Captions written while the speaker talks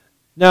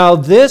Now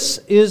this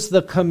is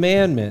the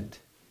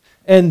commandment,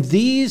 and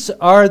these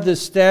are the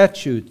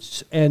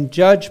statutes and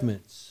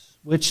judgments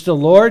which the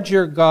Lord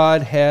your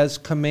God has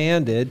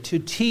commanded to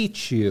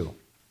teach you,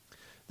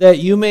 that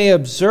you may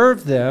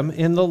observe them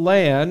in the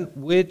land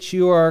which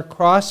you are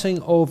crossing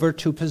over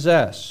to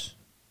possess,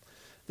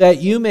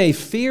 that you may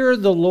fear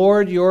the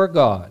Lord your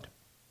God,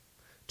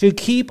 to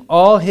keep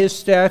all his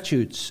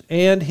statutes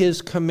and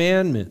his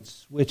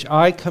commandments, which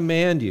I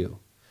command you,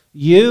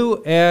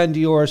 you and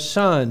your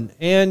son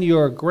and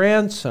your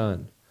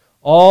grandson,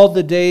 all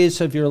the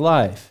days of your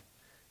life,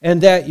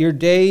 and that your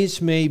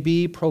days may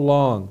be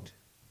prolonged.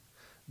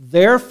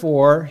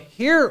 Therefore,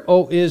 hear,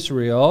 O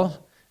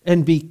Israel,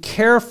 and be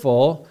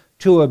careful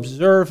to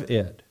observe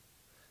it,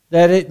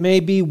 that it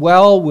may be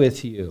well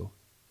with you,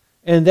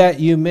 and that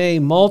you may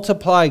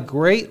multiply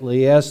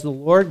greatly as the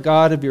Lord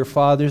God of your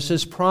fathers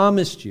has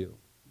promised you,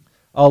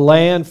 a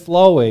land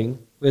flowing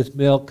with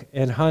milk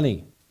and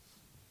honey.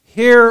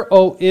 Hear,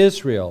 O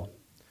Israel,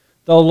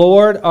 the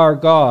Lord our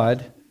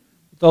God,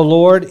 the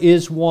Lord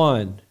is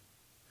one.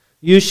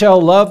 You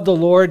shall love the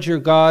Lord your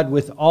God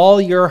with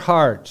all your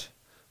heart,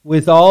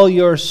 with all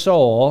your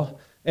soul,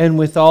 and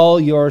with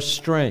all your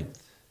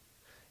strength.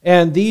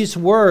 And these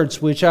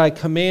words which I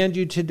command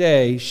you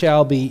today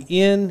shall be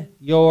in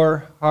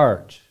your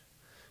heart.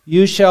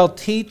 You shall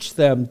teach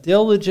them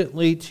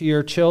diligently to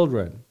your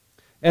children,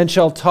 and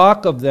shall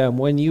talk of them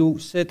when you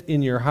sit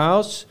in your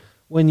house,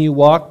 when you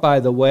walk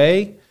by the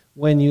way,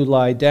 when you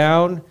lie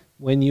down,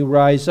 when you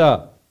rise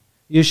up.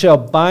 You shall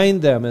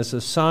bind them as a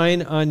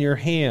sign on your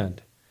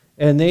hand,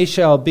 and they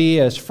shall be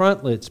as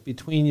frontlets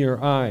between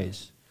your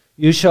eyes.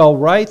 You shall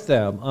write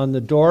them on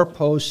the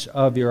doorposts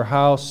of your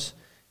house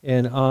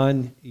and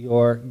on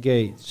your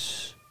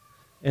gates.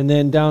 And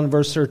then down in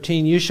verse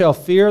 13, you shall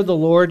fear the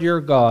Lord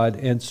your God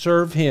and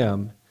serve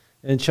him,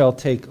 and shall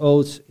take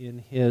oaths in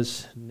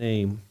his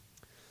name.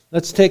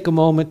 Let's take a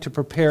moment to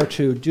prepare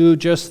to do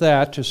just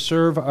that, to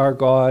serve our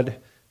God,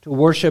 to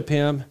worship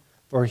him,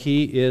 for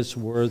he is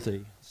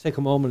worthy. Let's take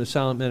a moment of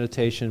silent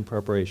meditation and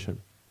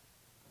preparation.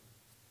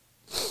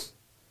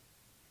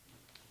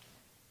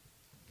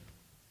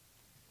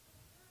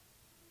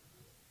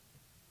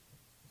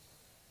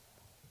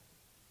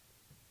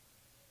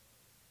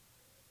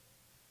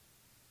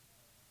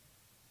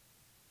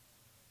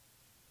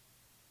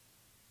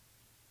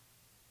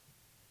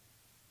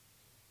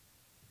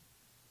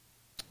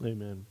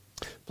 Amen.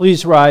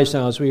 Please rise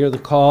now as we hear the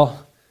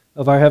call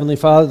of our Heavenly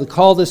Father. The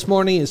call this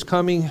morning is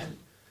coming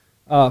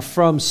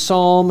from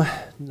Psalm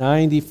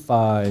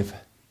 95.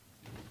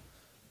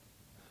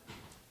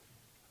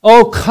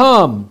 Oh,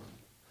 come,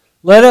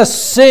 let us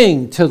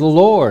sing to the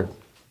Lord.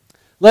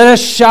 Let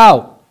us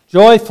shout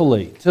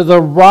joyfully to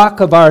the rock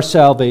of our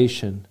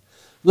salvation.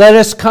 Let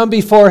us come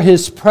before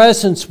his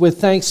presence with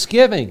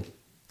thanksgiving.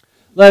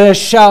 Let us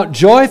shout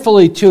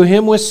joyfully to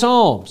him with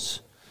psalms.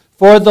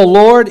 For the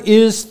Lord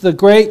is the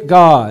great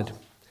God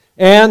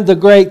and the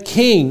great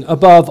King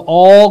above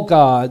all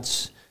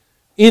gods.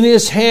 In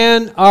his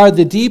hand are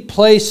the deep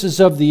places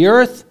of the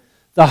earth.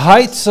 The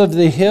heights of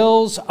the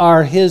hills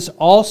are his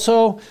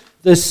also.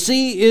 The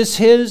sea is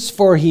his,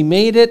 for he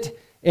made it,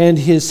 and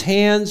his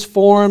hands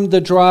formed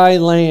the dry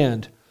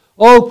land.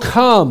 Oh,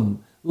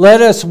 come,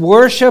 let us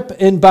worship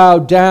and bow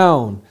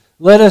down.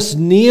 Let us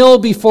kneel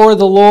before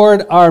the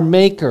Lord our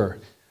Maker.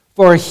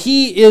 For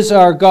he is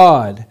our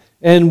God,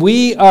 and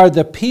we are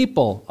the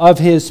people of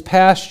his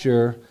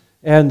pasture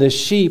and the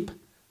sheep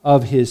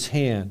of his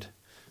hand.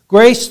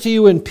 Grace to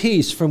you and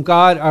peace from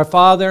God our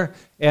Father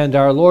and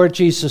our Lord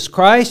Jesus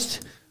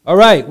Christ. All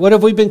right, what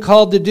have we been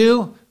called to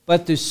do?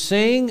 But to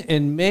sing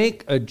and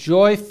make a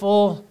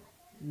joyful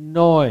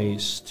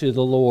noise to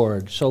the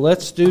Lord. So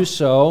let's do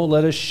so.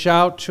 Let us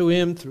shout to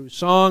him through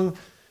song.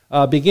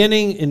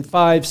 Beginning in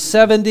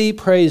 570,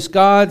 praise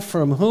God,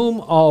 from whom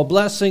all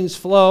blessings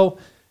flow.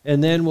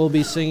 And then we'll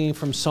be singing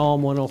from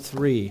Psalm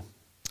 103.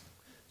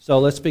 So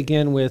let's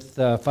begin with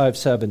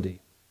 570.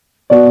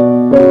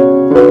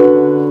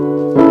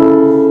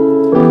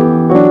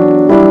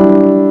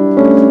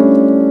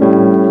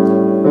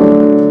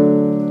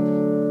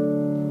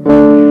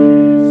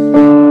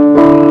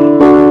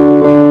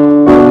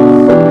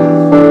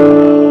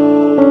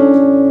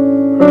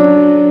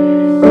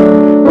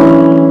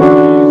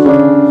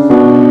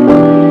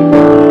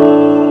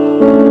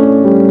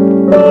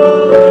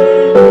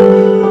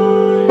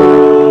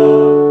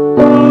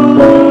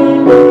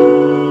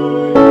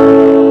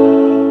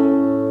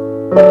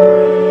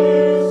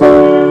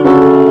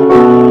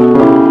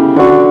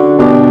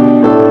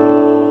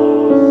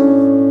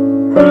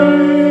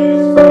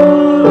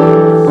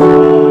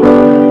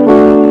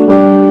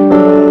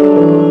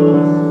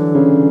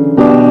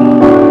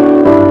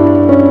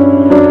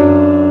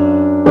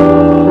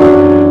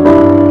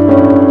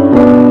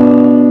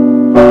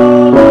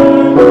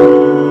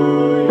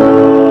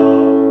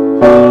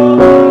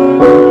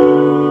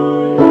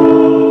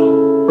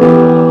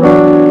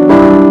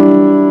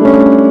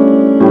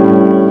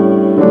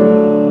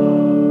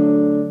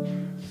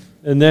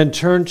 And then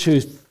turn to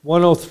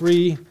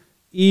 103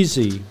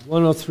 easy,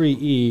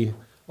 103E.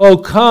 O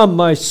come,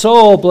 my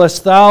soul, bless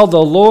thou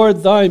the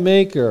Lord thy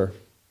Maker.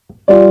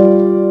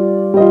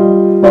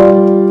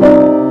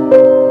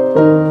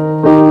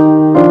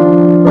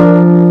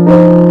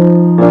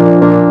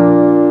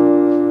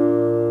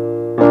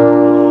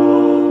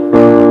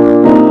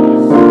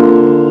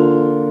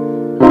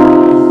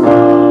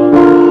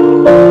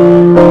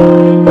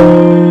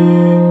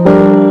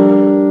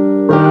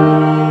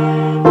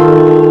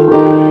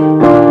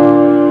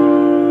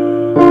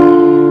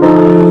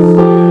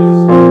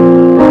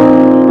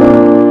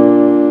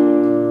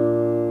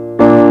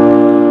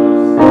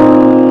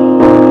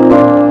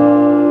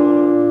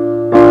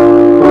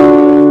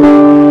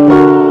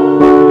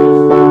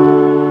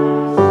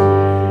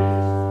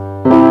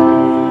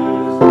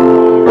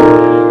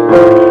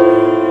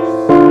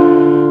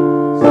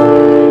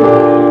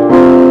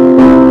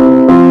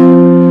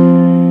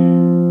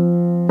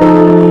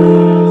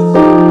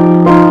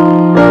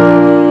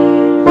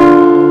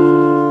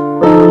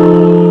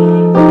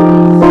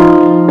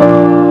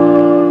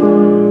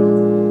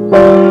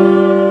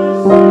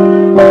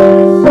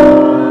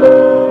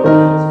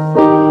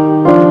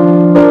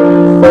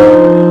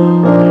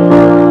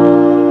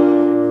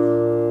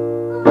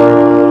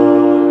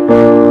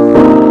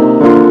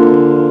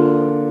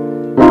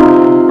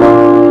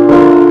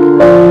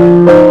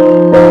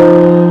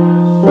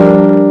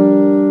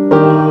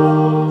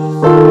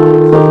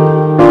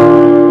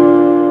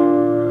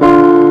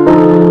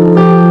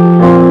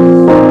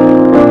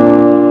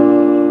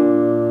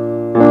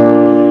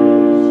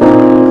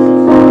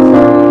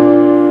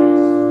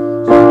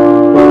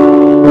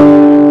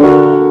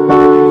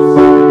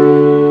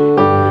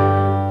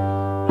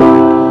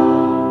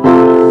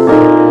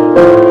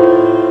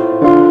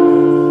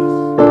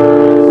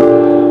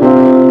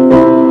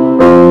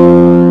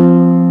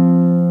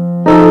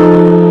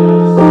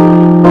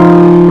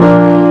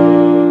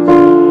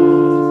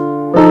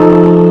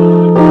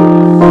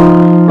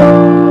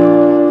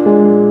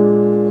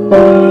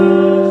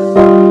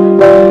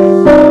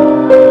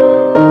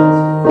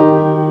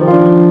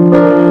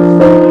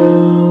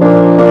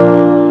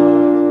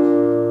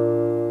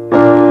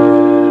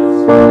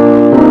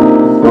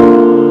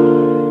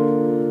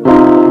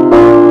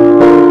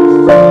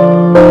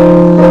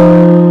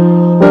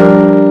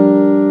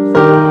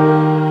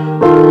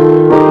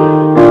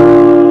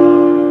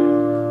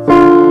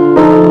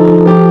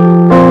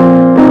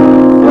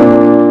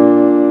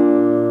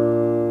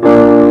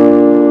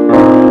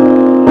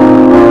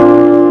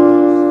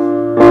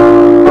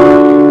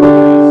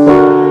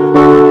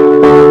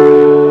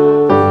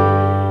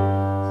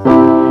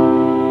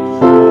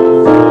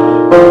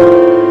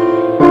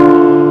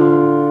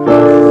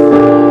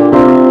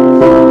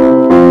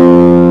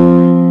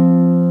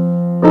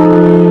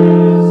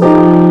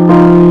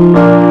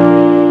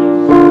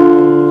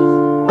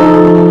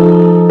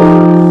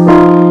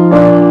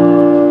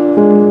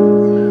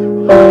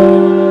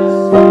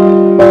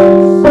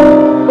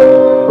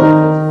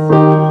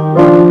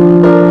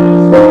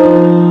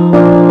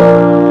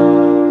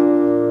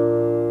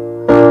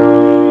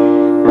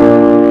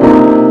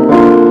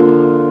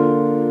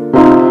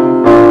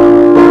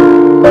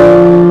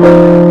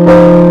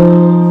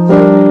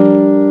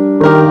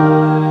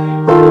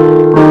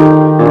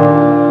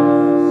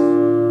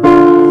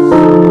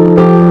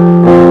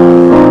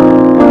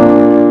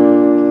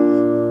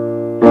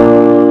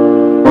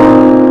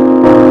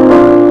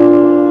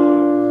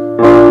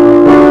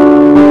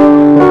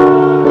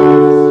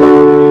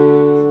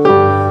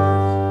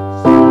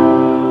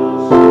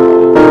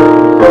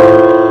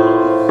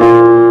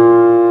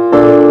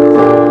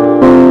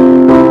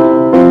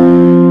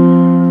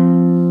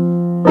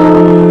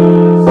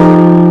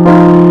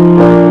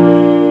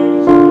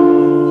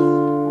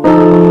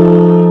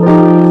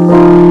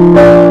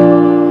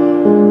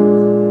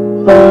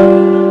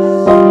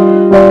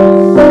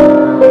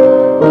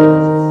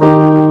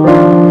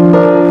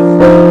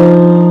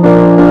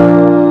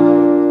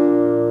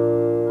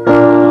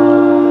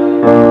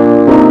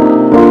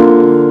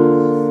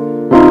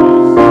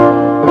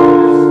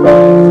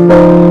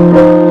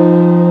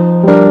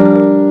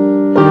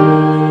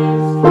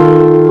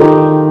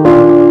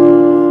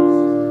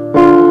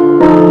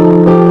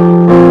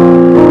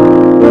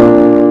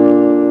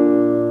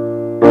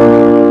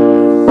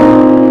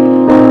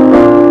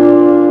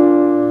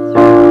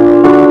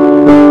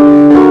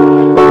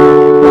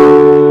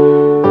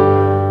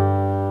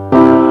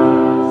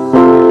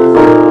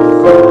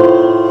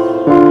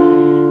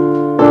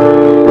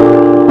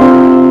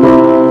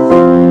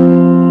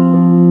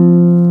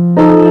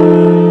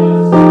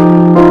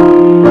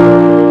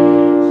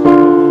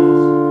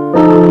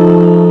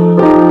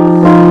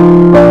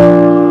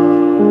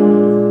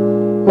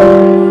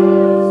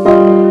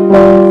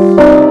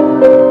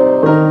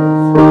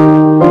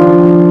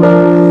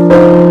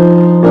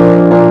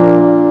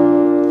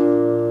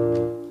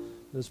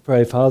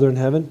 pray. Father in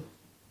heaven,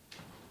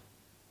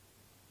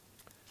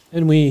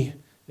 and we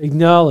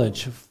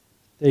acknowledge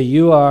that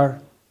you are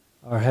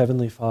our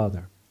Heavenly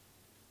Father.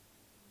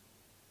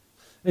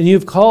 And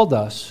you've called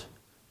us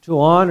to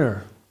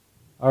honor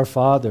our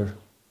Father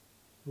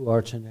who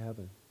art in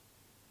heaven,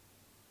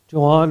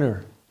 to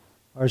honor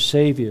our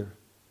Savior,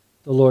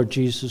 the Lord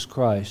Jesus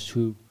Christ,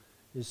 who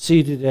is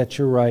seated at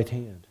your right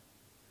hand,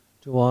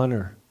 to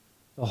honor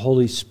the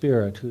Holy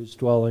Spirit who is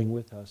dwelling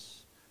with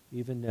us,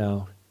 even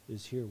now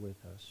is here with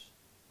us.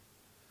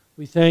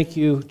 We thank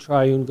you,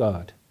 triune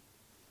God,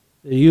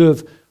 that you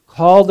have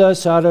called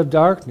us out of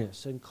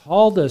darkness and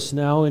called us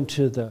now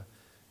into the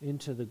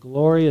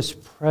glorious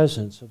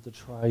presence of the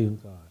triune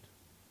God.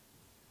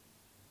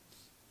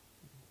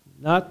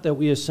 Not that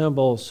we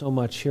assemble so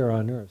much here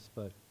on earth,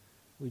 but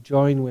we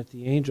join with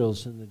the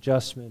angels and the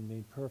just men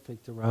made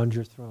perfect around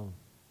your throne.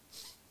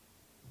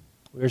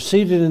 We are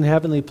seated in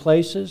heavenly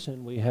places,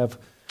 and we have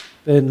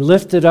been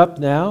lifted up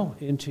now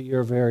into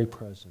your very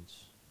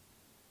presence.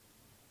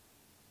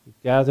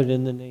 We've gathered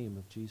in the name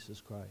of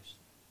Jesus Christ.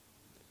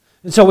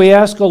 And so we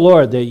ask, O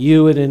Lord, that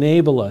you would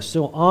enable us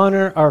to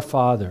honor our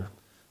Father,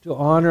 to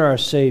honor our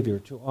Savior,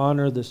 to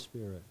honor the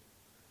Spirit.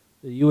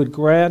 That you would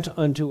grant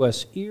unto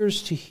us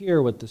ears to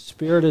hear what the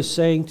Spirit is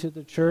saying to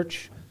the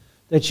church,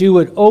 that you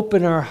would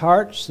open our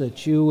hearts,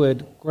 that you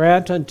would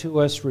grant unto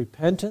us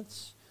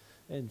repentance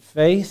and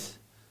faith,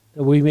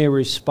 that we may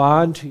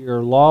respond to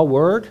your law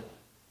word,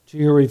 to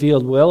your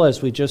revealed will,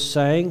 as we just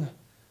sang.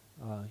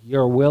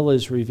 Your will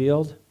is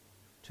revealed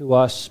to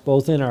us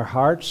both in our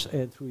hearts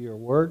and through your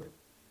word.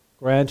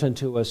 Grant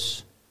unto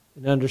us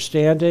an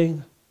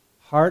understanding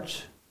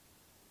heart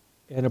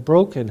and a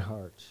broken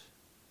heart,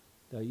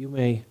 that you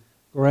may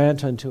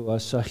grant unto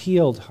us a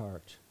healed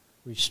heart,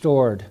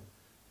 restored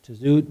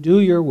to do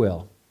your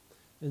will.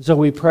 And so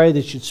we pray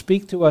that you'd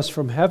speak to us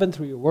from heaven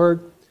through your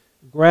word.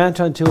 Grant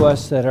unto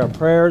us that our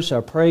prayers,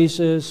 our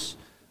praises,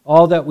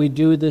 all that we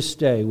do this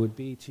day would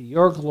be to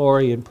your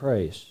glory and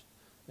praise.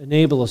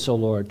 Enable us, O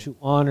Lord, to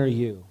honor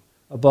you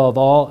above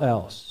all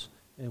else.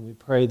 And we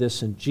pray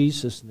this in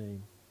Jesus'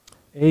 name.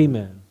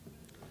 Amen.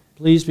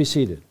 Please be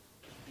seated.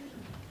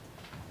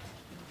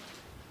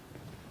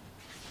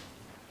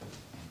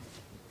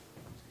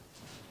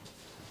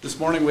 This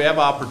morning we have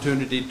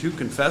opportunity to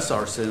confess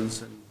our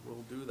sins, and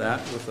we'll do that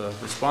with a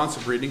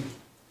responsive reading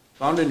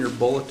found in your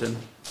bulletin.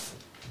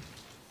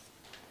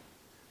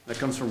 That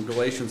comes from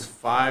Galatians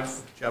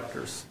 5,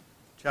 chapter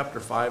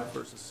 5,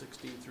 verses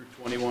 16 through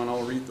 21.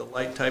 I'll read the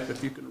light type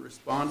if you can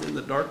respond in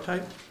the dark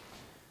type.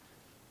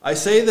 I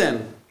say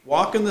then,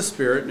 walk in the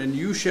Spirit, and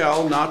you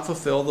shall not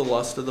fulfill the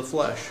lust of the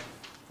flesh.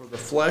 For the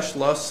flesh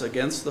lusts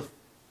against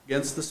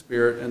the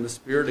Spirit, and the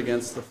Spirit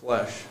against the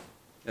flesh.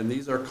 And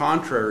these are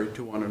contrary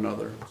to one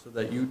another, so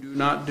that you do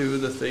not do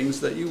the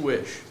things that you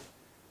wish.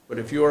 But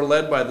if you are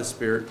led by the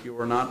Spirit, you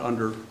are not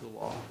under the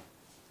law.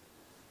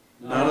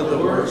 None of the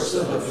works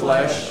of the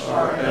flesh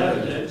are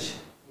evident,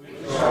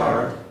 which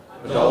are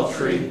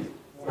adultery,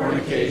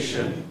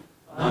 fornication,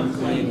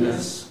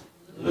 uncleanness,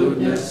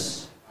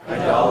 lewdness,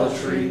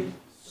 idolatry,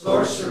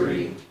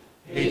 sorcery,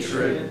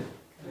 hatred,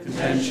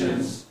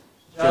 contentions,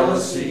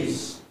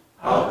 jealousies,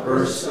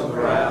 outbursts of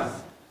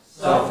wrath,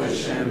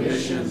 selfish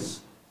ambitions,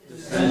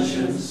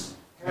 dissensions,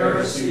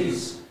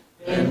 heresies,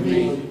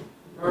 envy,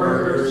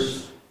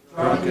 murders,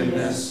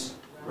 drunkenness,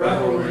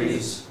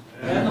 revelries,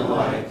 and the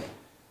like,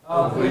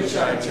 of which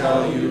I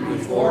tell you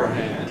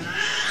beforehand,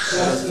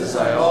 just as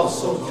I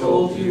also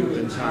told you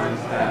in time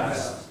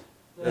past,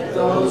 that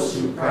those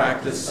who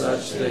practice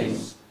such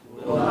things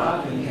will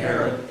not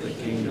inherit the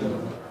kingdom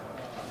of God.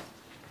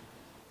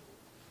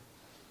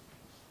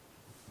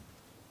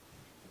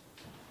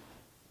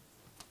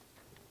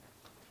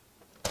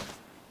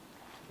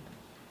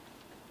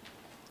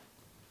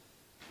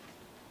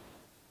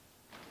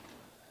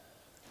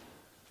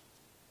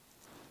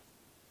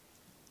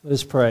 Let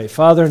us pray.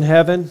 Father in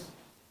heaven,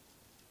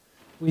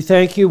 we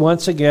thank you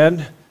once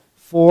again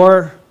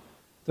for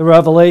the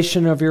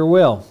revelation of your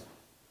will.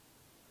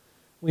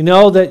 We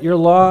know that your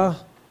law,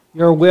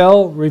 your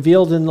will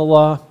revealed in the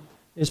law,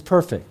 is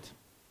perfect.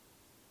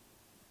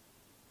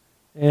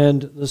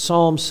 And the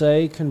Psalms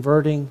say,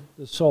 converting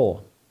the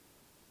soul.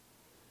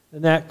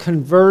 And that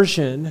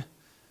conversion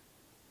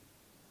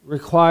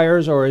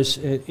requires, or is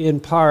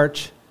in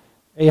part,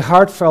 a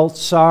heartfelt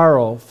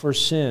sorrow for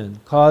sin,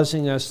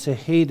 causing us to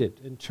hate it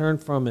and turn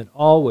from it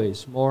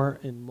always more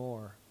and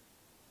more,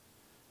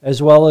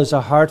 as well as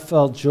a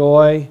heartfelt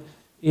joy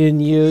in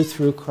you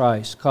through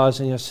Christ,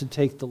 causing us to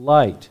take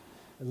delight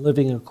in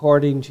living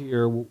according to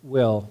your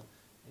will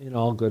in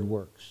all good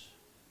works.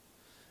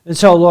 And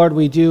so, Lord,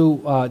 we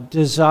do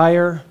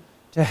desire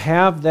to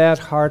have that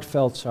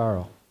heartfelt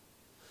sorrow,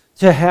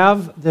 to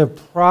have the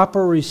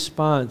proper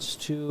response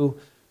to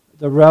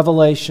the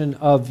revelation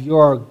of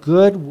your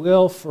good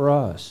will for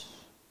us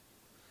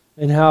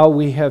and how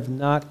we have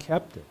not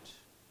kept it.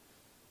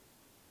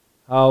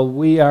 How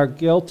we are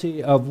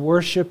guilty of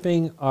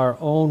worshiping our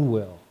own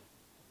will,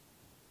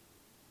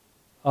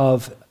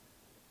 of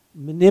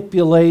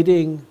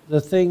manipulating the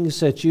things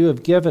that you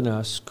have given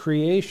us,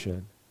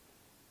 creation,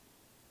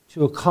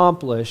 to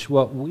accomplish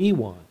what we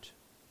want,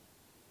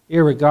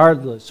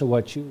 irregardless of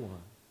what you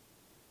want.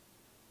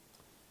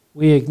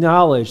 We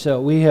acknowledge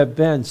that we have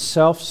been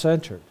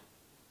self-centered,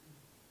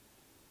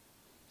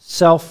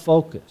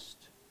 self-focused.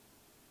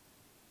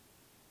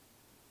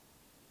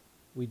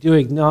 we do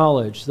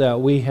acknowledge that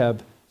we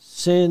have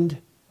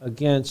sinned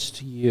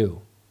against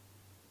you.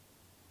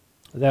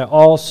 That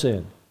all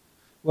sin,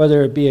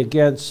 whether it be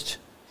against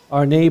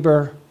our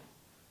neighbor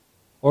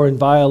or in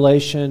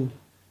violation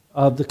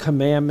of the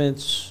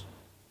commandments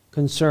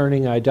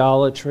concerning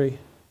idolatry,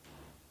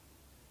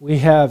 we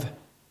have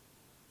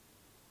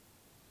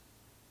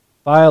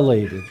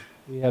violated,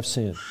 we have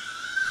sinned.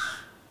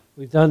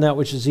 We've done that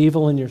which is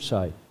evil in your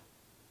sight.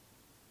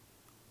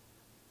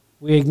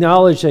 We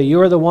acknowledge that you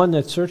are the one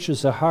that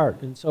searches the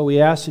heart, and so we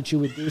ask that you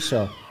would do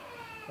so.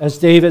 As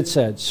David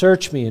said,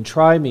 search me and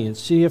try me and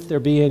see if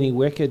there be any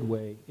wicked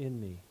way in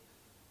me,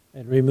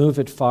 and remove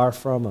it far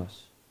from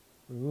us.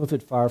 Remove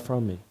it far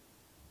from me.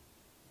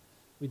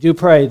 We do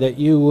pray that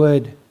you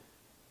would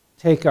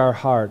take our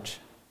heart,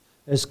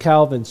 as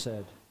Calvin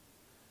said,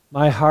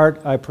 my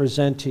heart I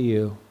present to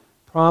you,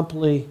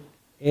 promptly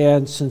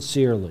and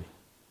sincerely.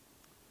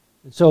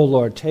 And so,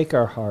 Lord, take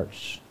our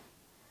hearts.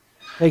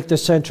 Take the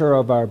center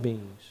of our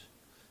beings.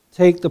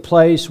 Take the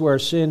place where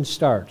sin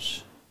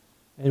starts,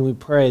 and we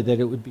pray that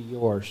it would be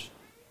yours.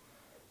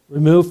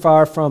 Remove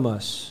far from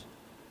us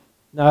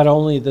not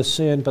only the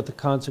sin, but the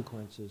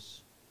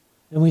consequences.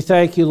 And we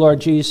thank you, Lord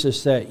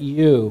Jesus, that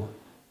you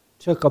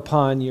took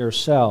upon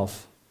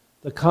yourself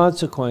the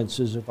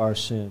consequences of our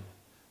sin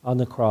on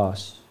the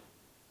cross.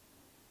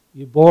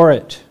 You bore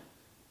it.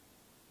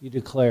 You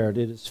declared,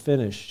 it is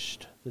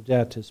finished. The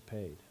debt is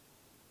paid.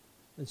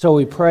 And so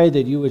we pray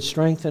that you would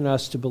strengthen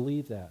us to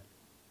believe that,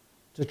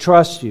 to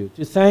trust you,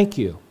 to thank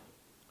you,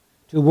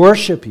 to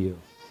worship you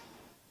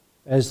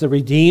as the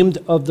redeemed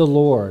of the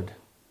Lord,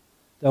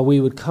 that we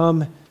would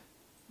come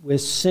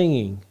with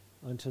singing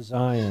unto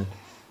Zion,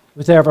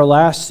 with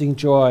everlasting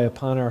joy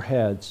upon our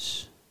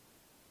heads.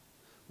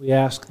 We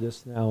ask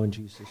this now in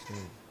Jesus'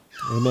 name.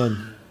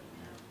 Amen.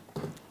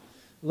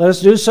 Let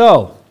us do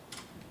so.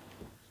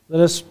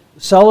 Let us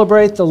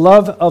celebrate the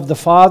love of the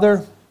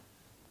Father.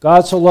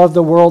 God so loved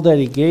the world that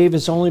he gave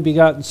his only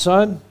begotten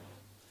Son.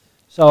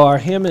 So our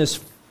hymn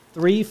is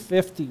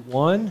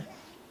 351.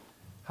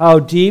 How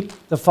deep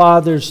the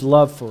Father's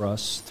love for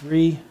us.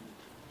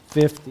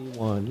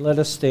 351. Let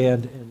us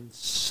stand and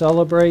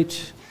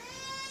celebrate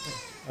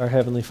our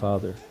Heavenly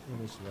Father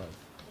and his love.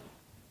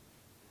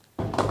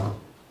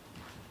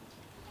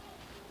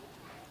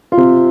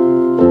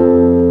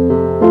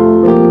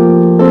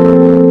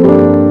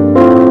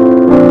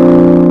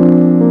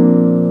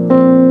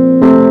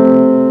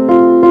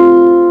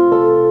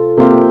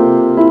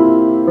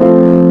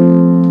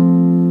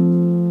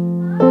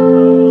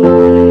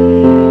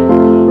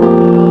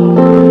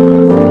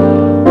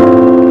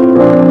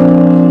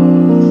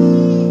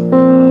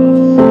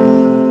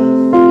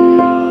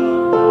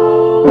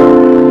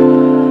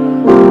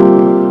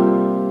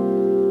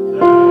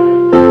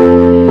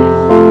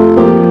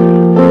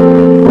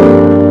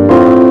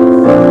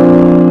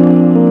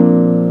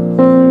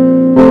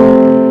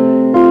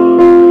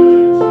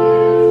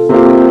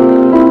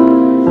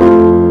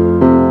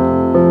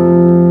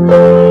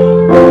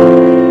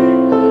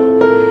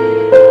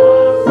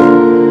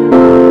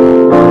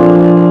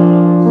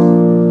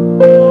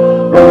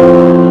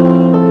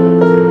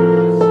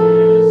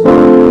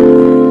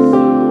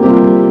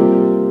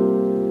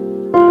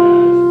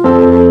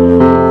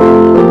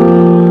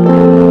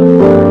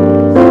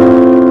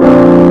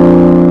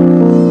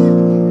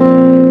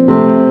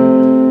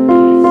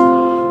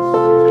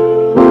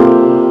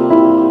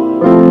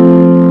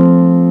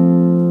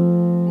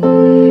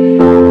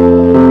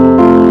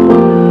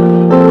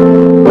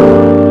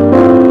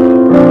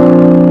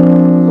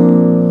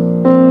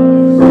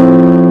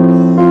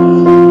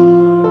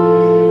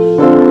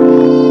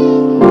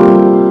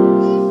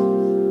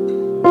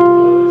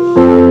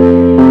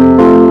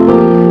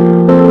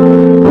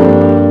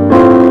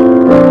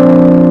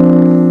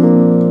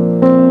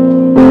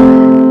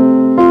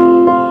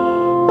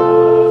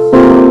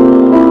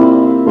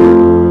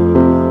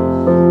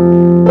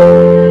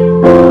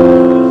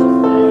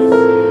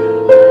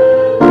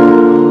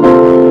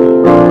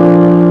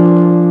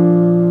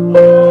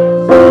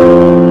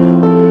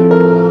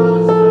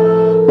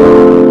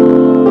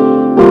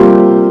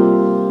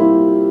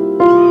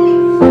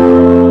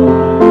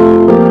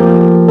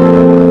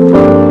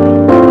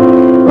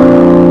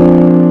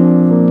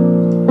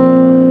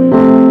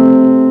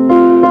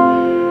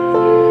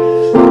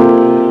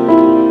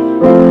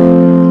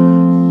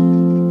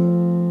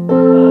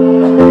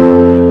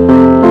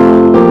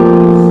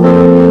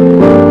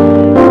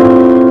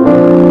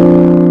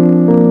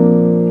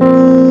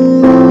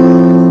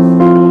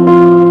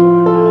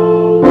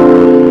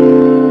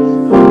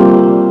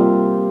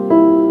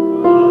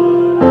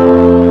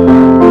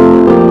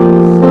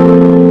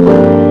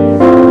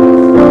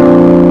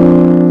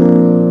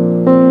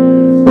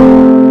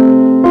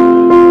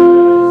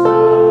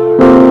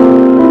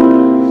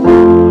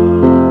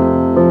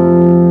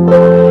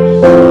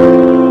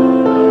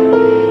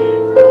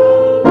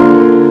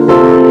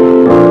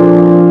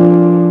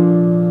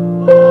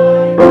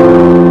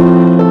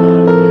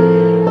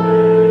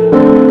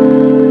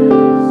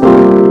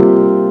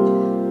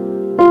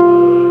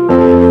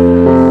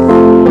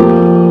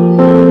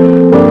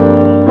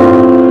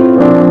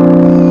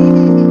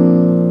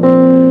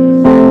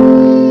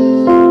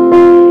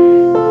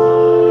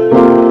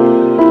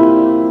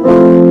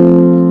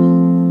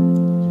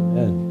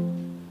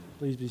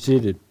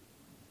 seated.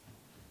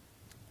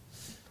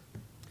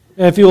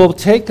 And if you will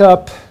take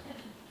up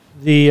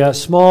the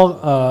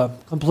small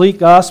complete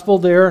gospel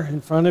there in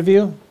front of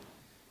you,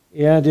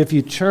 and if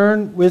you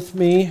turn with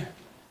me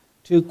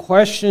to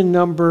question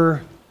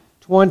number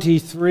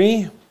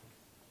 23.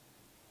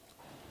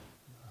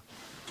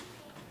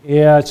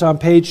 Yeah, it's on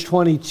page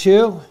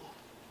 22.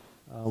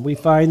 We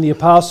find the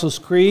Apostles'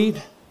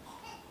 Creed.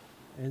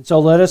 And so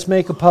let us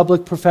make a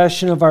public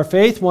profession of our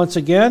faith once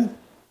again.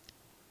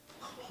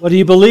 What do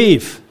you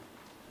believe?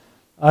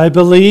 I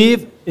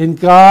believe in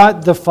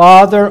God the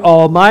Father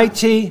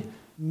Almighty,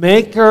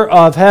 maker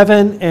of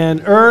heaven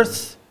and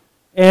earth,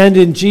 and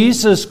in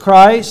Jesus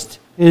Christ,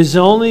 His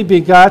only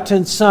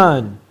begotten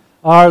Son,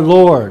 our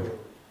Lord,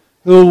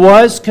 who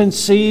was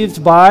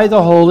conceived by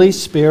the Holy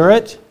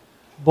Spirit,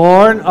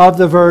 born of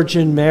the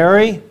Virgin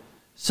Mary,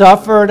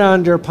 suffered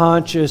under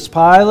Pontius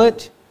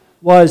Pilate,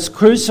 was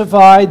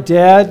crucified,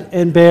 dead,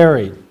 and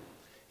buried.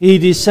 He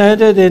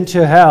descended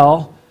into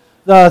hell.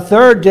 The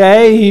third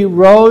day He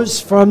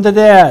rose from the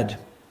dead.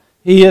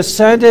 He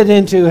ascended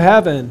into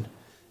heaven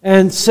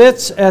and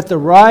sits at the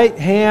right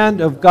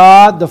hand of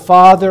God the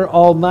Father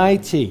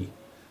Almighty.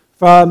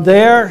 From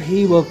there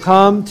He will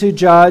come to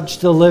judge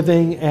the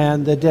living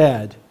and the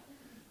dead.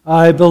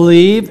 I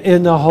believe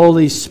in the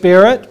Holy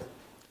Spirit,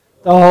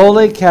 the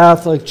Holy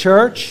Catholic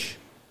Church,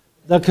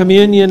 the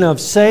communion of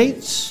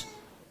saints,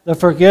 the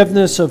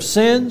forgiveness of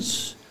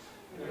sins,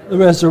 the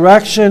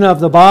resurrection of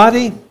the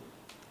body,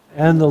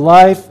 and the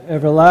life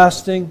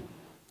everlasting.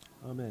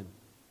 Amen.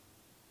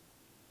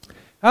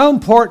 How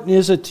important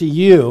is it to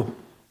you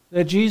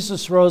that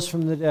Jesus rose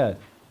from the dead?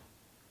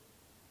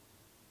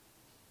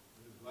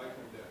 I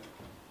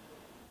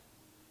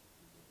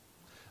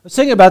was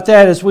thinking about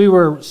that as we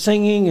were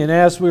singing and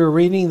as we were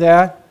reading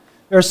that.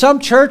 There are some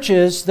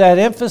churches that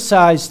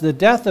emphasize the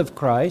death of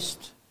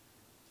Christ,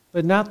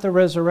 but not the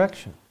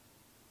resurrection.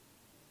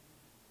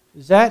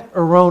 Is that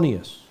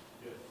erroneous?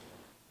 Yes.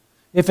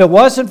 If it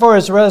wasn't for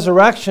His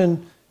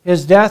resurrection,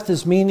 His death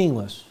is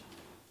meaningless.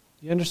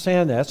 You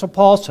understand that? That's what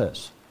Paul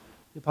says,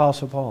 the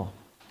Apostle Paul.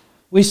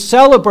 We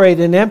celebrate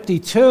an empty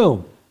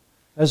tomb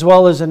as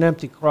well as an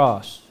empty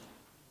cross.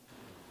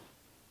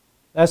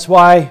 That's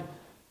why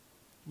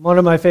one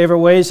of my favorite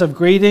ways of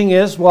greeting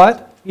is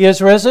what? He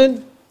is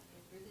risen?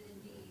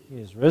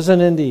 He is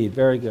risen indeed.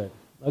 Very good.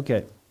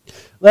 Okay.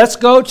 Let's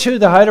go to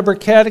the Heidelberg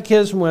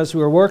Catechism as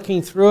we're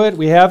working through it.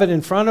 We have it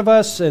in front of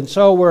us, and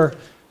so we're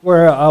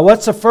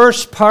what's the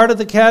first part of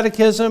the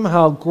Catechism?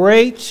 How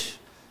great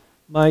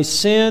my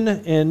sin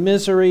and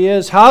misery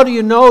is. How do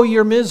you know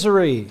your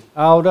misery?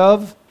 Out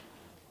of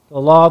the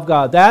law of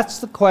God. That's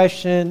the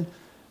question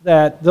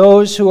that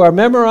those who are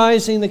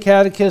memorizing the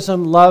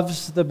Catechism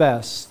loves the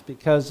best,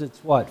 because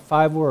it's what?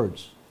 5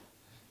 words.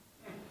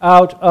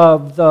 Out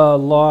of the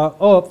law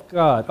of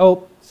God.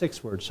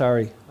 6 words.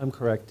 Sorry, I'm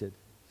corrected.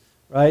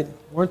 Right?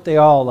 Weren't they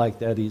all like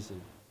that easy?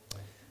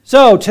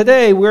 So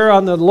today we're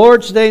on the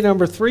Lord's Day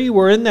number 3.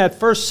 We're in that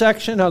first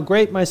section, how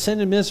great my sin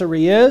and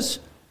misery is.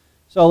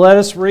 So let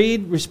us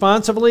read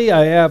responsively.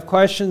 I have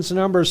questions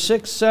number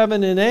 6,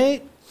 7, and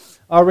 8.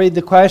 I'll read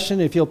the question.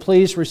 If you'll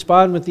please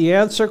respond with the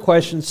answer.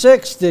 Question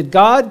 6, did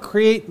God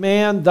create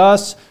man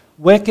thus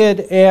wicked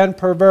and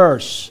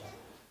perverse?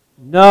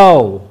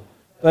 No,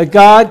 but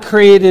God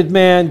created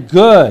man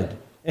good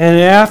and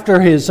after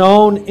His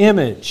own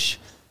image,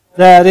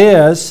 that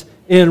is,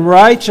 in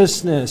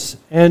righteousness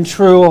and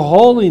true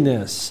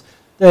holiness,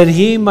 that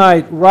he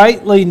might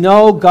rightly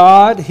know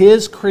God,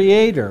 His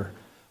Creator,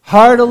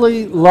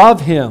 heartily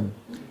love Him,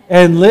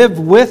 and live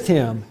with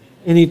Him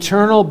in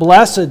eternal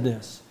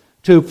blessedness,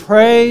 to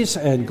praise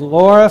and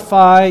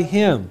glorify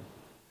Him.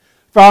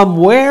 From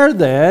where,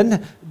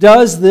 then,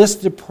 does this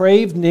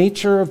depraved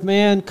nature of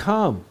man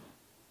come?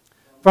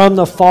 From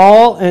the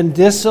fall and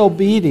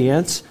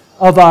disobedience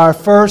of our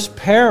first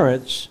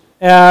parents,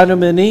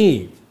 Adam and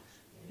Eve,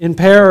 in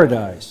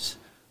paradise,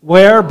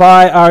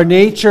 whereby our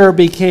nature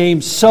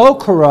became so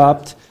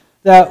corrupt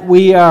that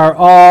we are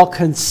all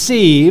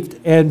conceived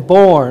and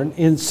born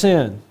in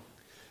sin.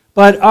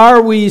 But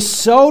are we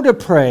so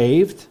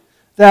depraved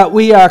that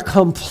we are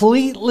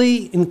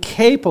completely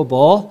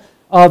incapable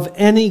of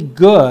any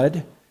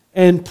good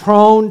and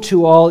prone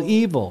to all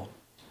evil?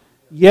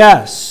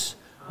 Yes,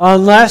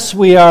 unless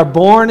we are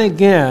born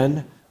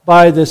again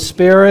by the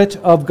Spirit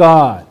of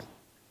God.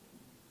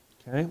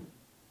 Okay?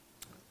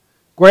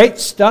 Great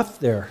stuff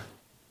there.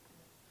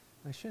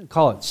 I shouldn't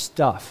call it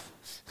stuff.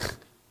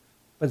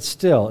 But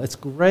still, it's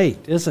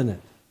great, isn't it?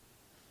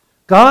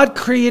 God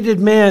created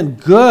man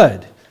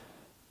good,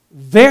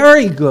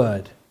 very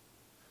good,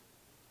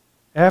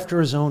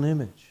 after His own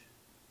image.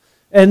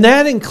 And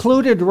that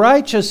included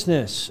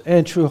righteousness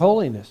and true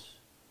holiness.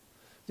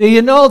 Do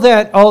you know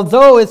that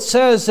although it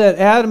says that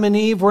Adam and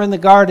Eve were in the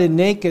garden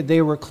naked,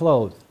 they were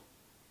clothed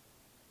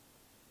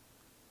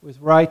with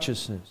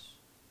righteousness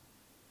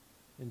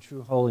and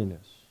true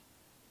holiness?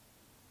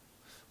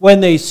 When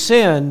they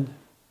sinned,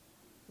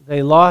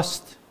 they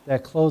lost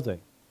that clothing,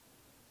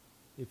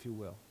 if you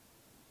will.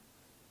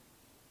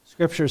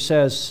 Scripture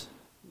says,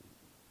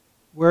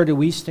 where do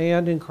we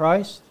stand in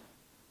Christ?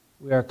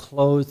 we are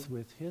clothed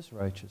with His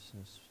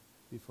righteousness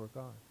before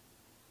God.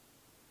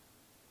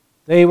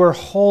 They were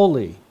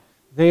holy.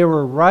 They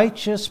were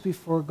righteous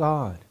before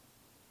God.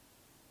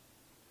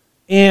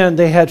 And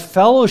they had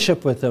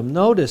fellowship with Him.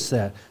 Notice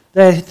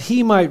that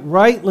He might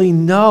rightly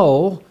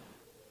know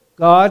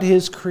God,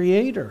 His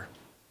Creator.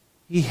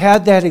 He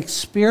had that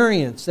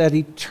experience, that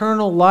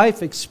eternal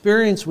life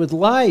experience with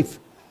life.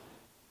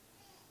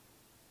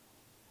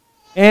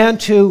 And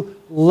to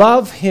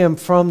love Him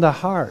from the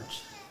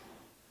heart.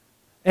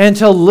 And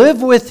to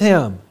live with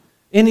Him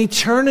in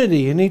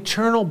eternity, in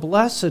eternal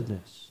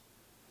blessedness.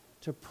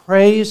 To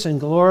praise and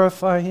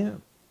glorify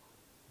Him.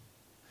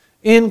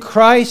 In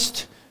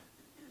Christ,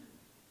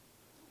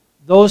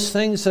 those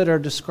things that are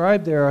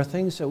described there are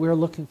things that we're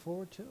looking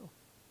forward to.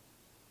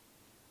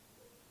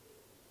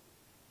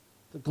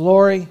 The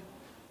glory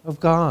of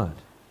God.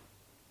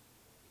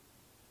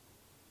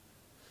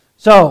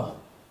 So,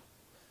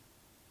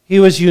 He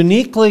was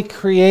uniquely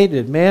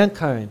created,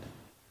 mankind,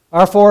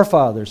 our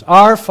forefathers,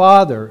 our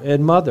father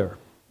and mother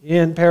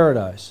in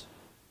paradise.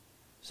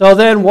 So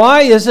then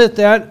why is it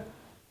that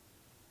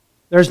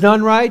there's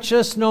none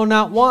righteous, no,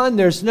 not one.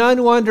 There's none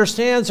who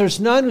understands. There's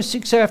none who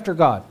seeks after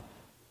God.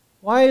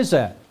 Why is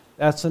that?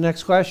 That's the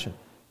next question.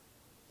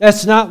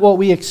 That's not what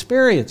we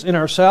experience in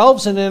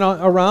ourselves and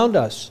around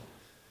us.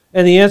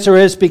 And the answer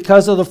is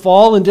because of the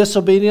fall and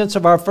disobedience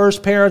of our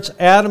first parents,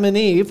 Adam and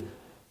Eve,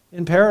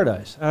 in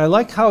paradise. And I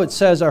like how it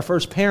says our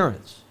first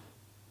parents.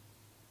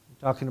 I'm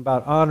talking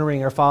about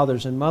honoring our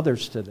fathers and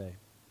mothers today.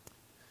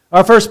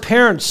 Our first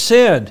parents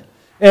sinned,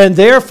 and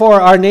therefore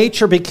our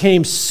nature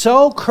became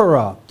so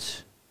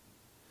corrupt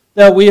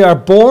that we are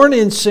born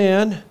in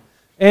sin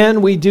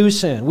and we do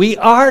sin. We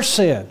are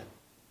sin.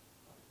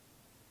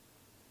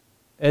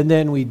 And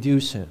then we do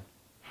sin.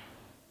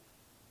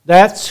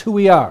 That's who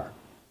we are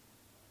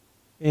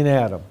in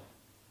Adam.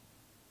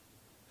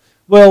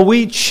 Will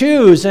we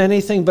choose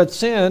anything but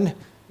sin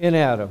in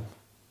Adam?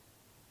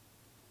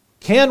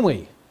 Can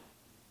we?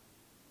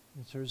 The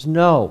answer is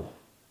no.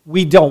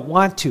 We don't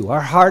want to.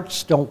 Our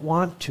hearts don't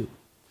want to.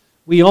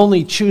 We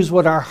only choose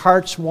what our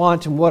hearts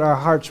want, and what our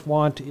hearts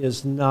want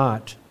is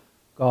not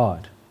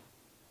God.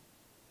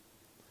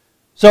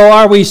 So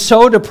are we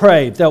so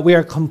depraved that we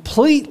are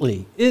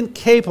completely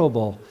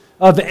incapable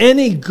of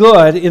any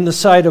good in the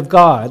sight of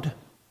God,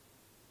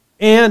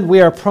 and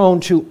we are prone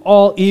to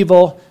all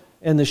evil?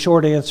 And the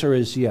short answer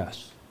is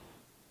yes.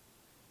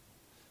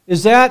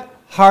 Is that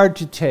hard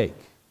to take?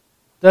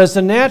 Does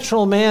the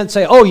natural man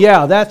say, oh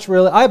yeah, that's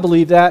really, I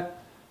believe that,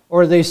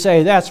 or they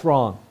say, that's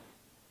wrong?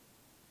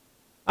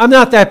 I'm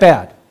not that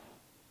bad.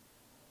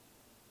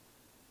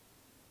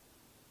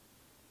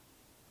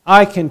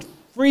 I can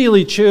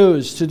freely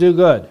choose to do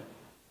good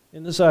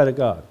in the sight of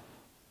God.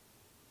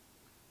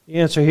 The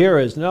answer here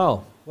is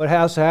no. What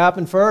has to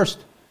happen first?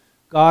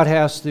 God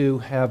has to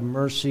have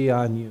mercy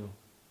on you.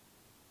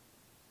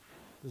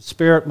 The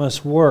Spirit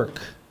must work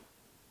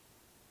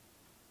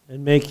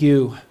and make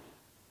you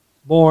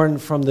born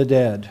from the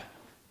dead,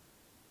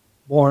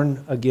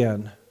 born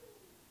again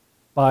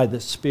by the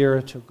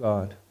Spirit of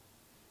God.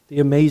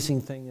 The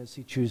amazing thing is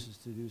He chooses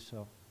to do so.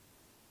 When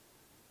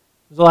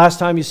was the last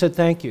time you said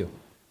thank you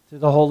to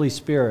the Holy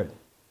Spirit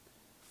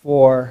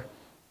for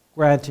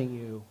granting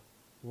you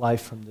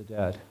life from the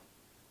dead,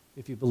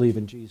 if you believe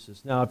in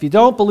Jesus? Now, if you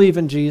don't believe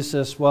in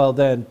Jesus, well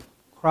then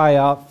cry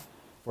out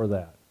for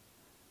that.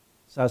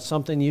 So that's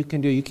something you can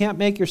do. You can't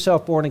make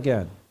yourself born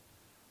again.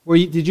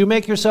 Did you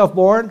make yourself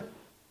born?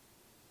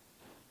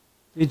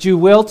 Did you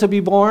will to be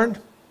born?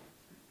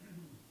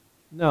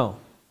 No.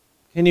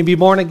 Can you be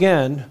born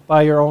again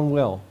by your own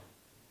will?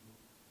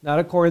 Not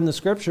according to the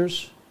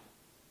Scriptures.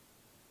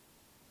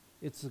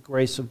 It's the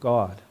grace of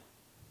God.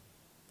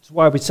 That's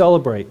why we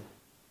celebrate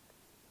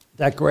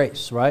that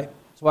grace, right?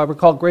 That's why we're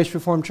called Grace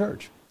Reformed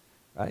Church,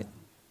 right?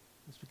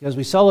 It's because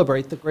we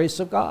celebrate the grace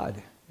of God.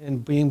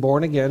 And being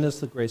born again is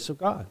the grace of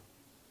God.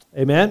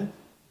 Amen?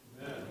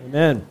 Amen.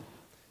 Amen.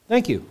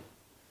 Thank you.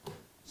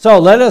 So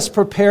let us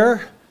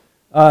prepare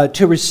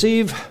to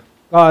receive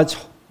God's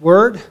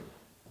Word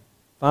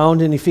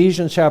found in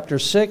Ephesians chapter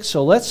 6.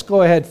 So let's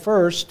go ahead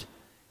first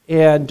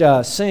and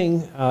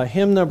sing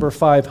hymn number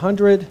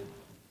 500.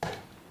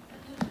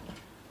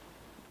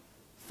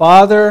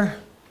 Father,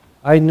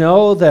 I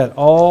know that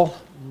all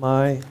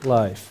my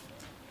life.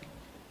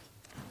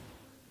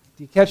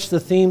 Do you catch the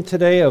theme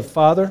today of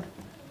Father?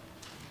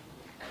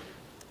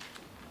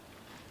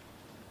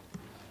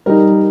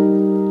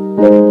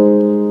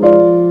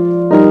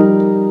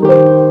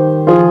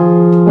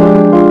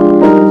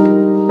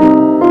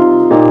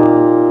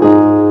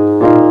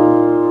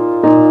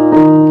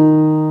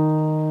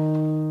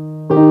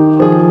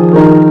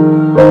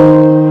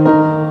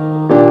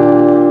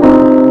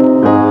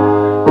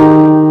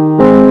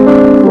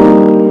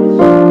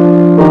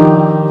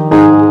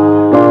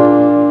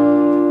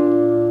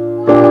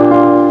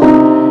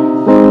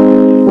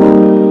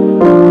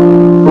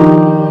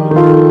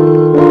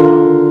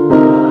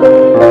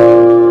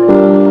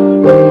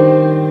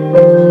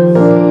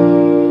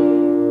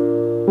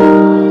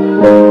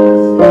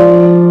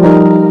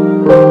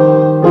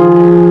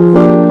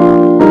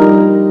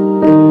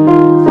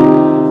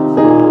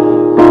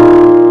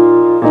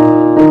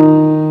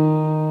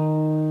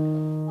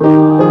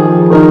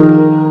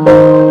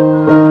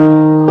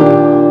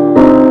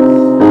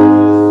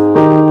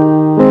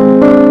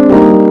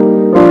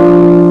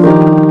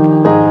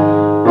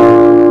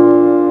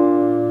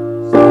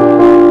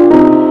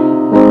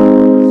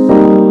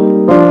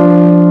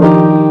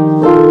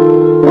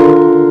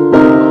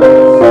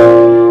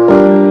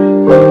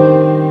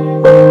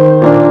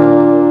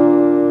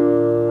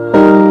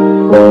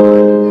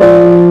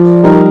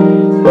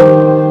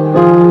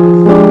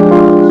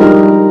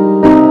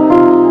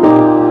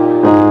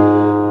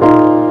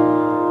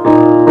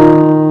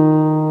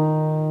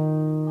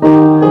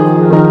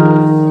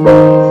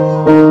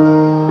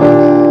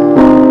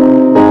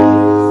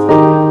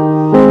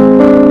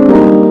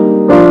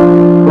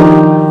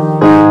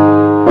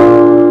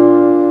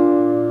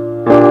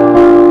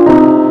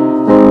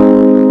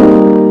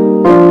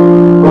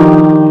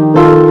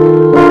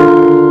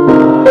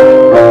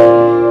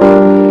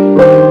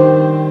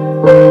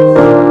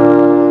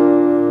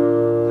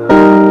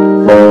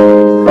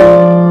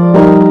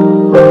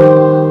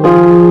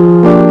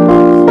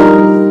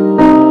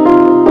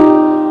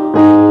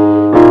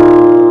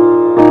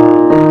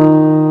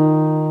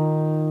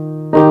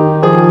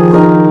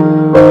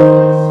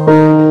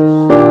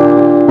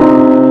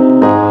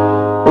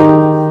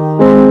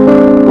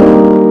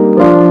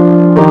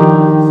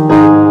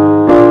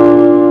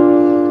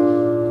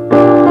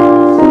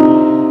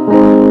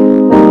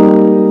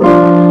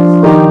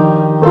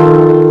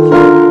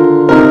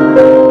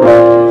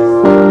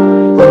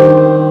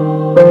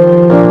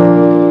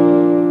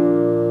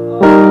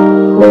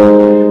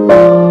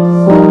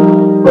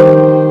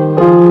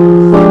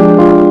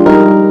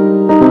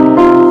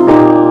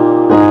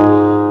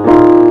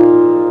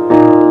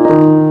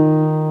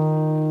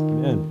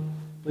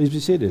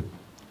 seated.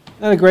 Isn't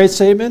that a great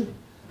statement?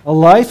 A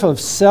life of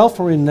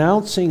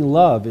self-renouncing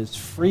love is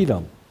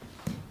freedom.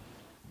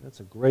 That's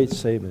a great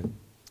statement.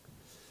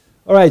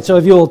 All right, so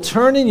if you'll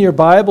turn in your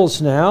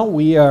Bibles now,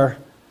 we are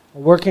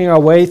working our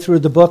way through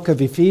the book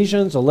of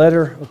Ephesians, a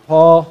letter of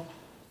Paul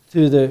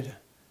to the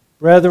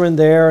brethren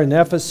there in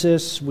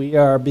Ephesus. We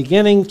are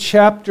beginning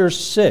chapter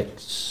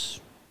 6.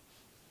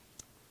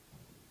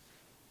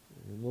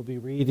 And we'll be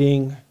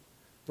reading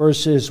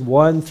verses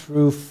 1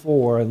 through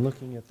 4 and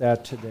looking at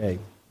that today.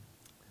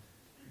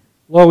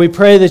 Lord, we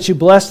pray that you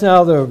bless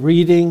now the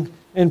reading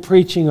and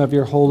preaching of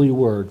your holy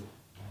word.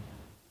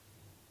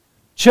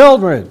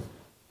 Children,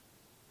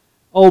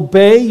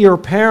 obey your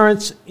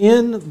parents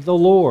in the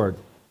Lord,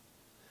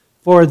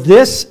 for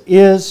this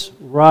is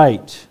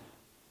right.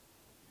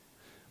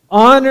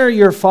 Honor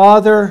your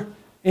father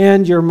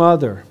and your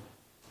mother,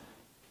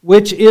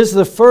 which is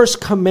the first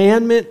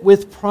commandment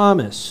with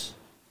promise,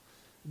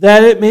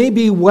 that it may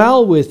be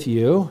well with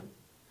you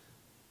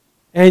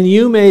and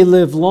you may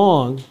live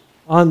long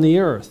on the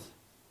earth.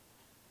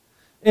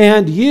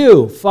 And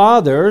you,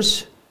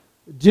 fathers,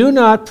 do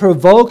not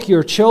provoke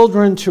your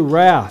children to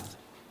wrath,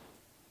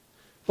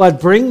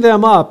 but bring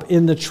them up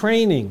in the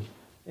training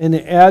and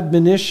the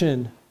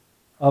admonition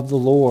of the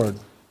Lord.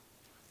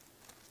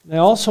 And I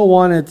also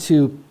wanted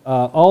to,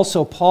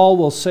 Paul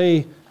will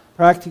say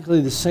practically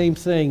the same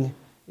thing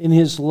in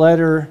his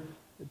letter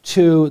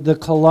to the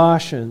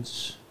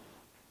Colossians.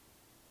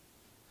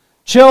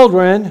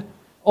 Children,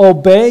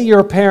 obey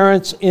your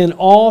parents in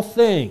all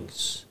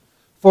things,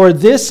 for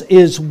this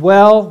is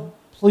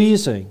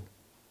well-pleasing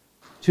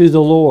to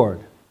the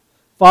Lord.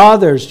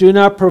 Fathers, do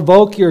not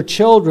provoke your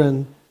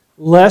children,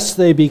 lest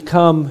they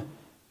become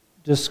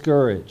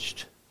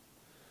discouraged.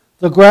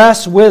 The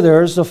grass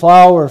withers, the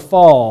flower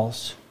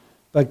falls,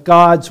 but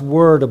God's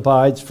word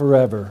abides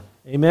forever.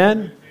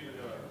 Amen?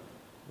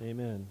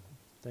 Amen.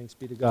 Thanks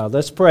be to God.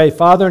 Let's pray.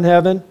 Father in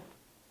heaven,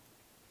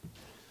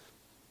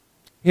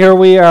 here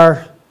we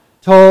are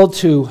told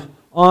to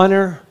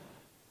honor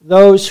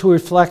those who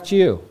reflect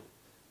you,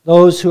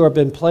 those who have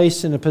been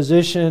placed in a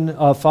position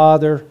of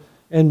father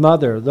and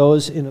mother,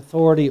 those in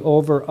authority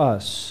over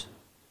us.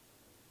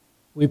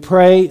 We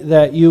pray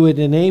that you would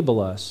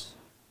enable us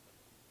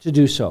to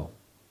do so,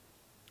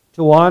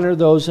 to honor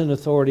those in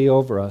authority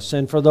over us.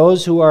 And for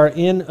those who are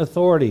in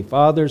authority,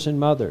 fathers and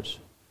mothers,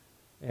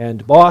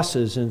 and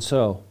bosses and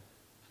so,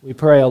 we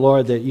pray, O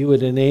Lord, that you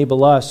would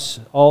enable us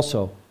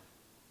also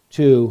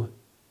to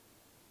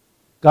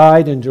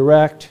guide and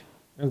direct,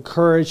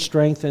 encourage,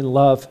 strengthen,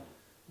 love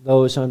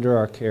those under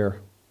our care.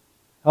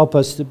 Help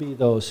us to be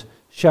those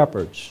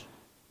shepherds,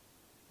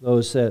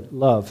 those that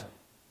love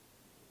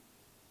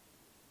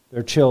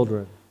their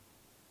children,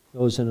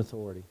 those in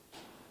authority,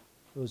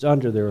 those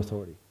under their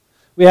authority.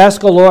 We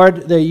ask, O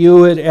Lord, that you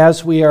would,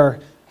 as we are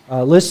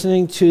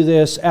listening to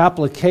this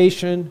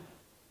application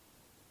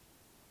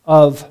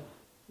of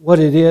what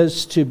it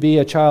is to be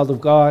a child of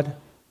God,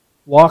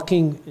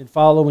 walking and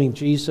following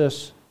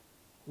Jesus,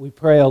 we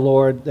pray, O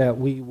Lord, that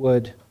we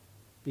would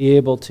be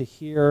able to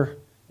hear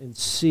and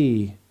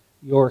see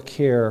your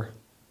care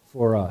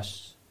for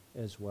us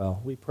as well.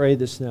 We pray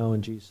this now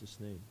in Jesus'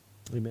 name.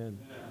 Amen.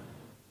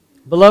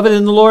 Beloved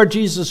in the Lord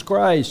Jesus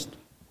Christ,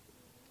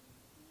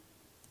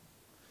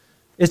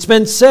 it's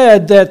been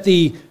said that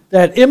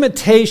that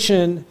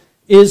imitation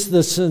is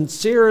the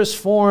sincerest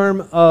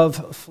form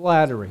of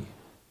flattery.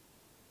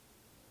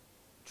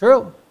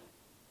 True.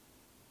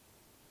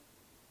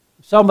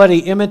 If somebody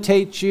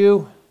imitates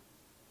you,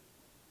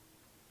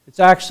 it's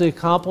actually a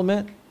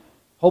compliment.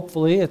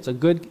 Hopefully, it's a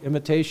good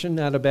imitation,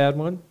 not a bad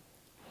one.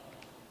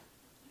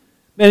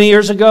 Many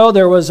years ago,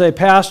 there was a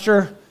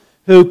pastor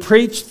who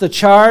preached the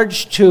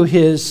charge to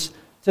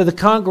the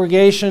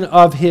congregation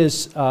of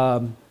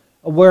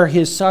where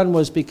his son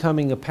was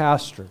becoming a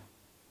pastor.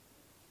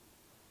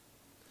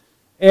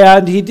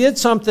 And he did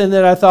something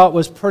that I thought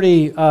was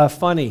pretty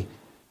funny.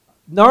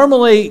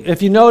 Normally,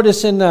 if you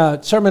notice in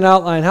the sermon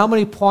outline, how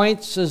many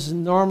points is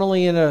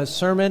normally in a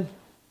sermon?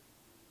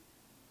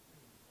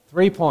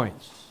 3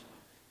 points.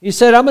 He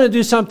said, I'm going to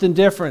do something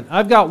different.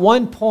 I've got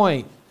 1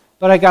 point,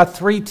 but I got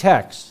 3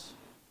 texts.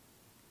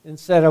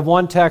 Instead of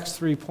 1 text,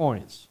 3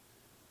 points.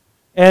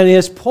 And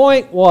his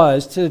point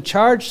was, to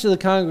charge to the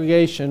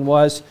congregation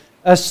was,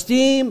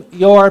 esteem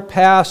your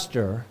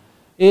pastor,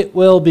 it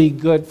will be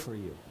good for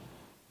you.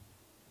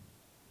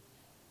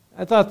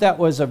 I thought that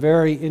was a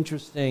very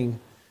interesting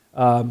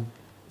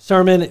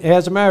sermon.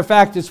 As a matter of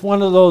fact, it's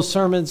one of those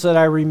sermons that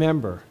I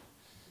remember.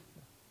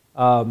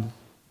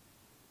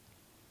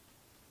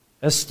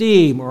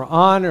 Esteem or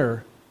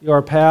honor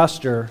your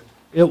pastor,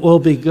 it will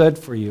be good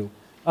for you.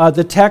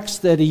 The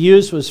text that he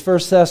used was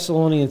 1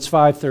 Thessalonians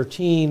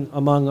 5:13,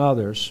 among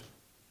others.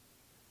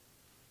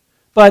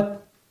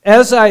 But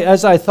as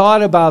I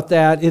thought about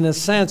that, in a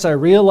sense, I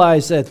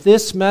realized that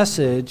this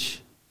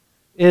message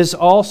is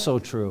also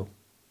true.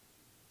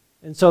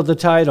 And so the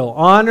title,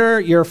 Honor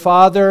Your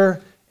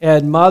Father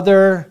and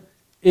Mother,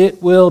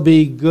 It Will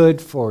Be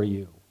Good for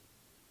You.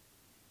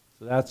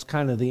 So that's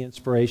kind of the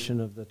inspiration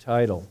of the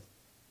title.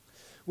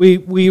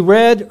 We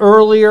read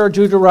earlier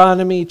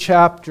Deuteronomy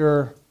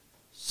chapter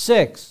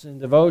 6 in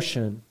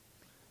devotion.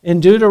 In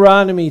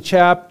Deuteronomy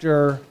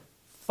chapter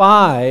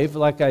 5,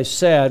 like I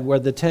said, where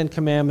the Ten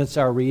Commandments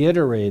are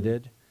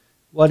reiterated,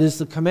 what is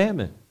the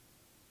commandment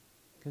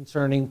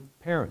concerning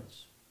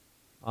parents?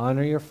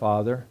 Honor your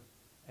father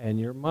and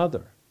your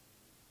mother.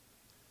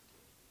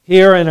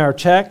 Here in our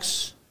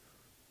text,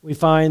 we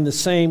find the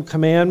same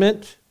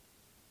commandment.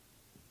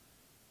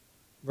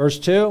 Verse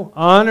 2,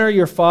 honor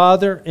your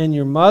father and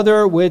your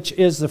mother, which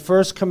is the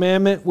first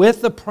commandment,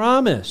 with the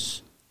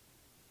promise.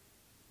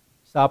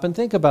 Stop and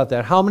think about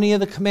that. How many of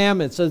the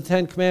commandments, of the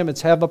Ten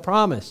Commandments, have a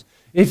promise?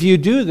 If you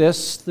do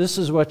this, this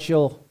is what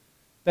you'll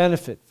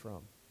benefit from.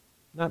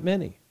 Not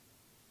many.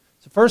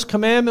 It's the first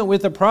commandment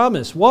with a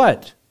promise.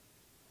 What?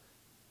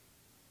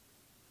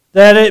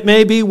 That it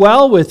may be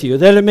well with you,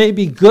 that it may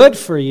be good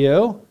for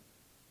you,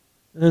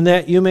 and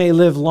that you may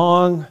live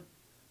long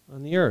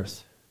on the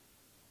earth.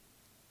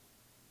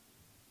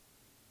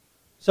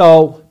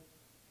 So,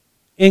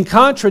 in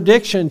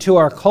contradiction to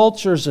our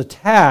culture's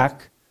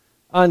attack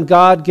on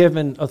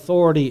God-given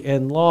authority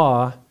and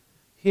law,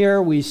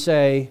 here we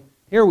see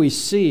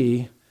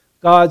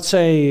God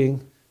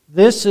saying,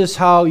 this is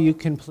how you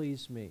can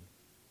please me.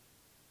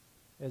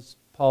 As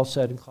Paul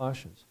said in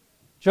Colossians.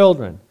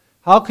 Children,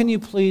 how can you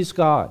please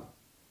God?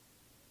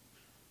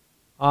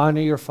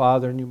 Honor your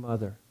father and your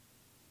mother.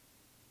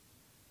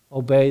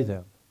 Obey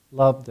them.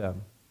 Love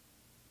them.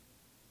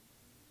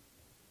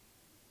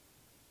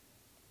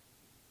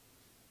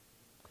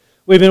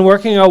 We've been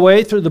working our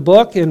way through the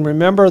book, and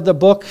remember the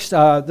book,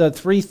 the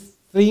three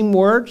theme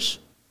words?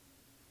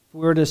 If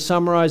we were to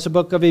summarize the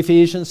book of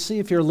Ephesians, see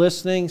if you're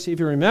listening, see if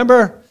you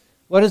remember.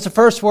 What is the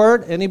first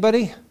word?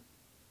 Anybody?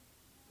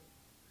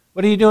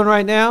 What are you doing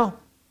right now?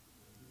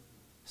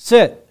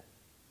 Sit.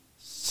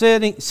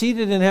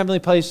 Seated in heavenly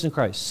places in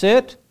Christ.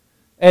 Sit.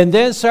 And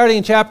then starting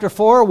in chapter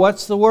 4,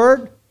 what's the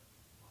word?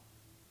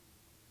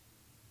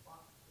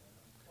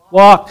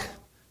 Walk.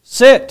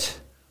 Sit.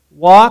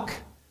 Walk.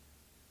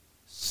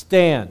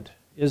 Stand.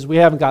 We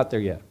haven't got there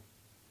yet.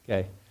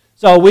 Okay.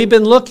 So we've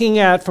been looking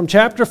at, from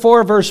chapter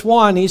 4, verse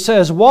 1, he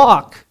says,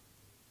 walk.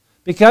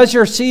 Because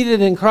you're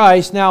seated in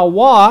Christ, now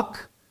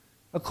walk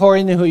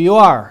according to who you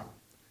are.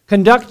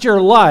 Conduct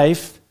your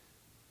life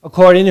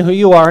according to who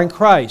you are in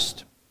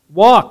Christ.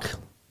 Walk.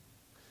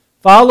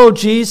 Follow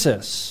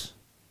Jesus.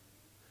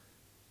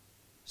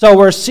 So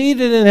we're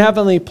seated in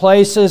heavenly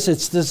places.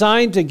 It's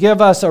designed to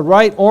give us a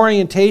right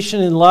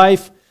orientation in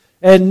life.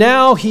 And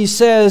now he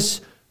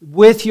says,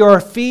 with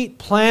your feet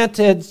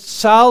planted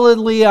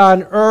solidly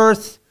on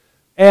earth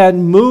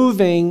and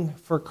moving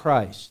for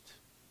Christ.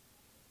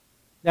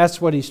 That's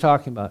what he's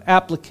talking about.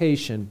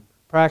 Application,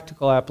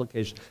 practical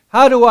application.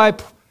 How do I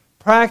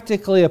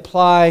practically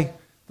apply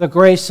the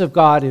grace of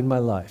God in my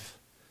life?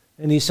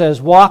 And he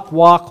says, walk,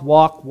 walk,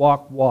 walk,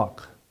 walk,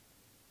 walk.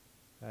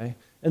 Okay?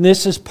 And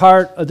this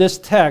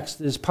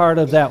text is part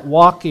of that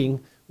walking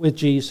with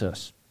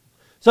Jesus.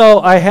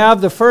 So I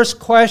have the first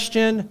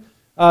question.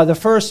 The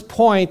first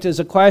point is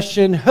a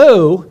question,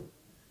 who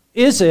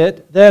is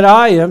it that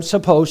I am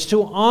supposed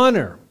to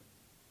honor?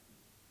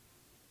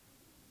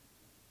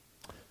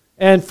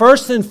 And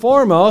first and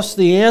foremost,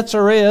 the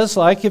answer is,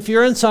 like if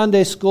you're in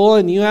Sunday school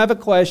and you have a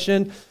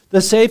question,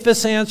 the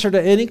safest answer to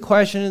any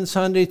question in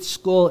Sunday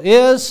school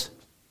is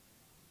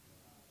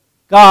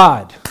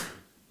God.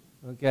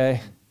 Okay?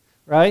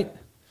 Right?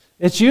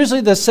 It's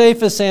usually the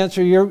safest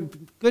answer.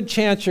 Good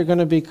chance you're going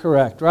to be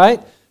correct,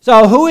 right?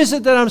 So who is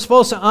it that I'm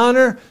supposed to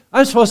honor?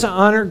 I'm supposed to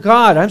honor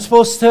God. I'm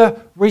supposed to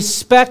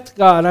respect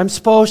God. I'm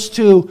supposed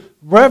to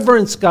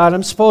reverence God.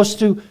 I'm supposed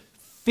to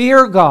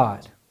fear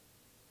God.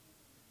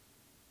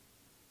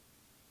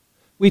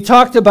 We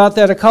talked about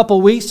that a couple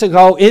weeks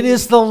ago. It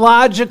is the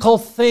logical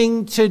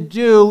thing to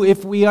do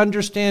if we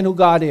understand who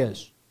God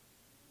is.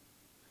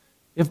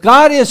 If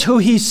God is who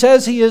He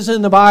says He is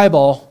in the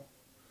Bible,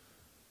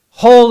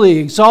 holy,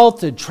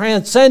 exalted,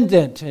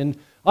 transcendent, and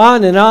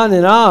on and on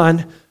and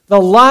on, the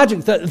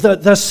logic,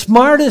 the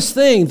smartest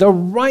thing, the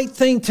right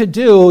thing to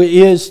do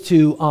is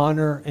to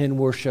honor and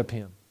worship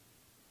Him.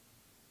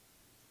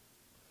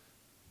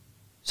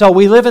 So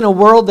we live in a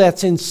world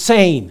that's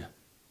insane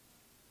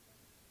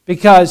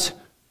because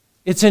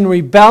it's in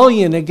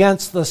rebellion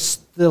against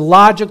the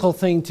logical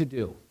thing to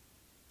do.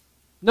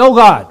 No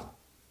God.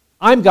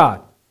 I'm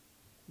God,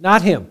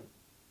 not Him.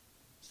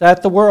 Is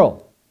that the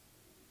world?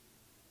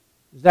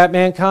 Is that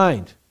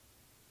mankind?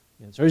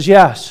 The answer is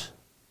yes.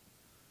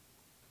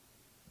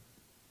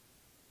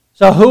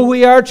 So who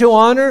we are to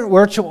honor?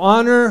 We're to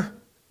honor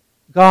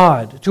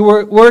God.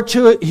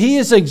 He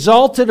is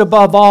exalted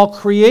above all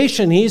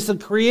creation. He's the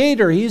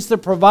creator. He's the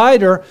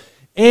provider.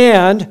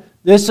 And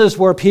this is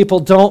where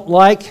people don't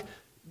like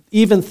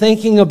even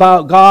thinking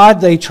about God.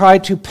 They try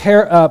to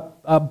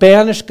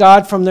banish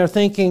God from their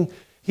thinking.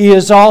 He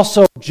is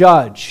also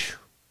judge.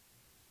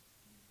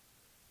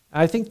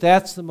 I think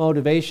that's the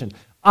motivation.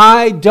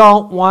 I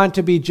don't want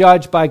to be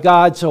judged by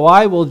God, so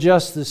I will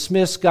just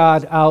dismiss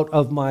God out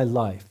of my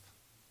life.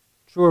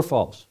 True or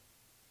false?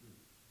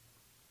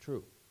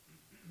 True.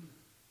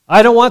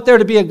 I don't want there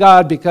to be a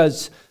God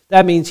because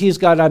that means he's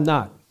God, I'm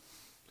not.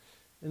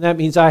 And that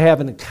means I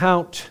have an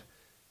account.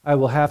 I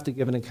will have to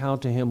give an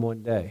account to him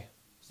one day.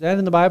 Is that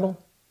in the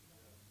Bible?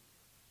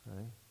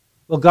 Okay.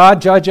 Will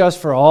God judge us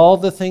for all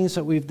the things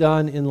that we've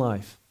done in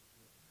life?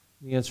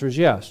 The answer is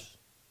yes.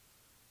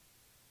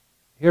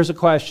 Here's a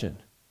question.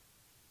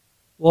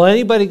 Will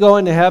anybody go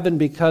into heaven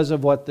because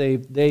of what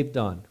they've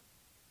done?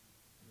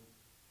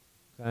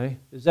 Okay.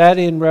 Is that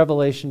in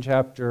Revelation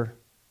chapter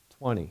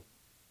 20?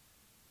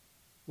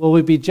 Will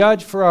we be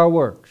judged for our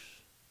works?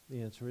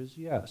 The answer is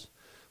yes.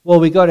 Will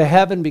we go to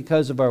heaven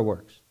because of our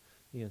works?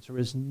 The answer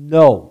is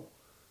no.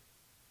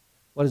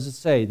 What does it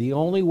say? The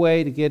only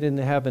way to get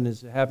into heaven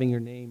is having your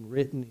name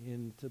written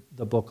into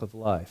the book of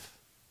life.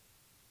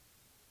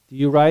 Do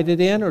you write it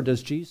in, or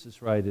does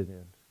Jesus write it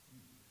in?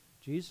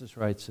 Jesus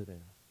writes it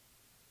in.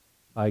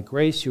 By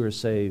grace you are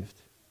saved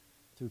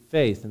through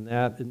faith, and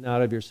that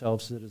not of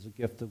yourselves, it is a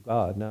gift of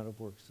God, not of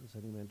works, as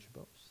any man should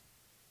boast.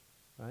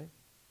 Right?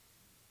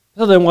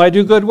 So then why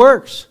do good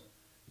works?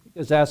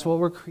 Because that's what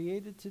we're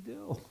created to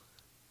do.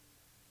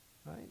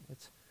 Right?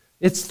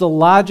 It's the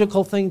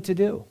logical thing to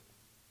do.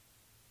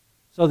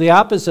 So the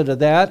opposite of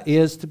that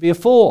is to be a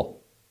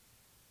fool.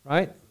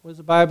 Right? What does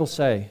the Bible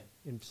say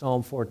in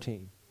Psalm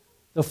 14?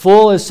 The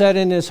fool has said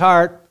in his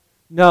heart,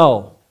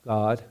 no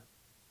God,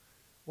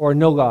 or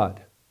no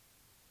God.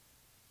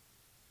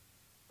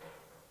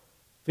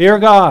 Fear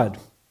God.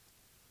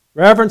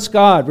 Reverence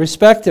God.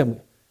 Respect him.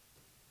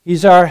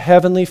 He's our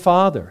heavenly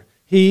Father.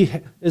 He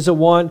is the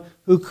one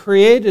who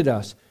created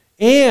us.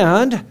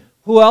 And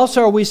who else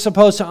are we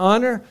supposed to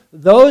honor?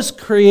 Those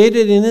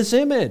created in his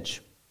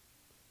image.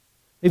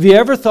 Have you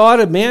ever thought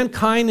of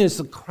mankind as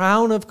the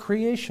crown of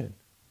creation?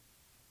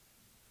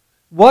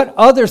 What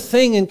other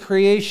thing in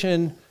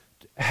creation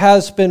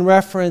has been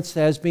referenced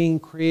as being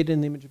created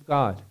in the image of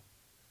God?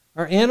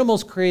 Are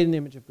animals created in the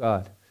image of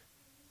God?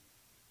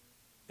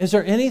 Is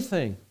there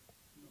anything?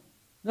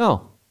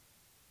 No.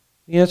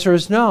 The answer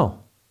is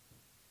no.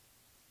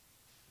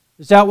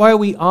 Is that why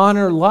we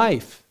honor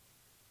life,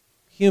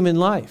 human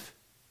life?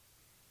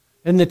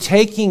 And the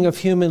taking of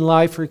human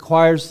life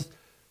requires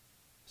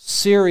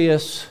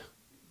serious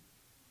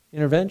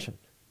intervention.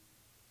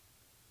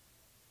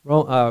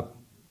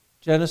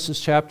 Genesis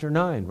chapter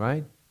 9,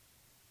 right?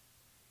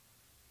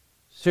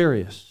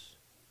 Serious.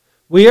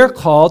 We are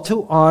called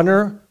to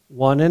honor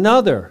one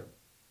another.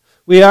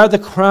 We are the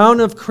crown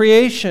of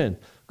creation.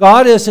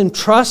 God has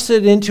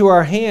entrusted into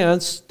our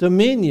hands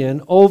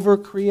dominion over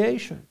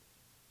creation.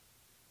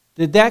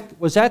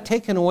 Was that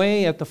taken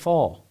away at the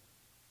fall?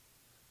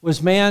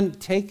 Was man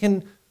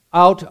taken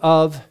out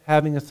of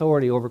having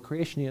authority over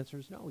creation? The answer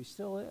is no, he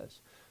still is.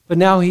 But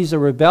now he's a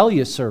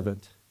rebellious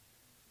servant.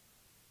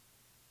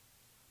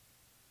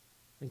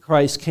 And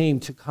Christ came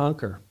to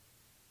conquer.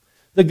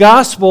 The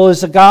gospel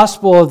is the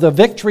gospel of the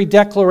victory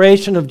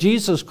declaration of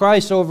Jesus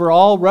Christ over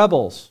all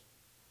rebels.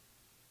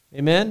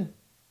 Amen?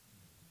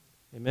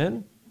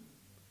 Amen?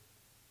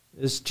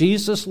 Is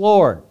Jesus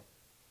Lord?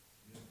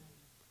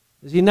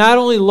 Is he not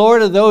only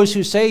Lord of those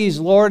who say he's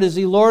Lord, is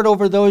he Lord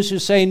over those who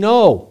say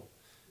no?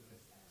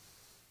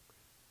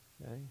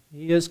 Okay.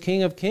 He is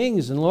King of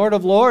kings and Lord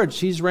of lords.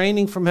 He's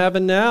reigning from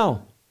heaven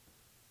now.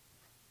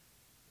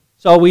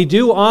 So we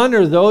do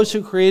honor those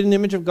who create an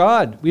image of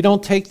God. We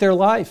don't take their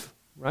life,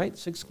 right?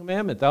 Sixth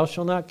commandment, thou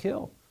shalt not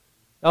kill.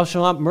 Thou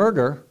shalt not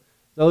murder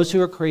those who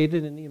are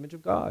created in the image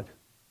of God.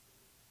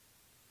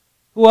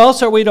 Who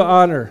else are we to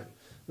honor?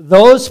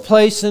 Those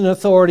placed in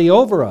authority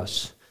over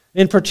us.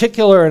 In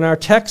particular, in our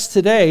text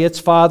today, it's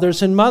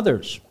fathers and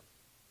mothers.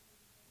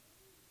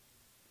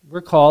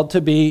 We're called to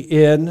be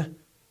in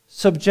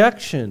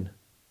subjection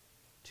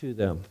to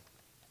them.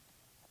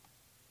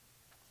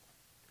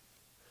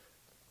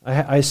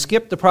 I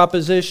skipped the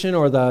proposition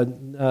or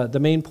the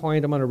main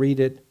point. I'm going to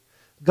read it.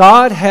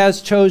 God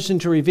has chosen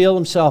to reveal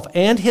himself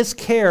and his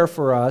care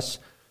for us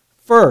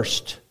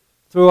first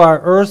through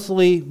our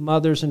earthly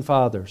mothers and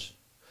fathers.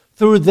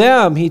 Through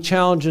them, he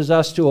challenges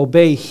us to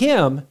obey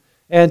him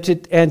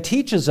and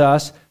teaches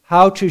us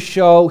how to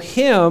show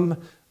him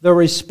the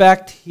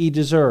respect he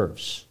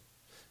deserves.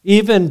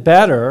 Even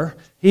better,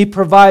 he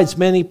provides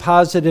many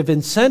positive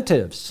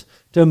incentives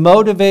to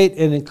motivate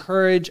and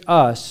encourage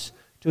us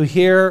to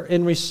hear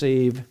and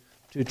receive,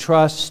 to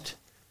trust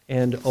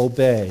and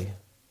obey.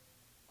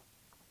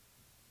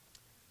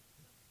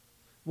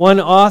 One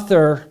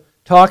author,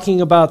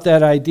 talking about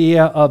that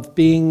idea of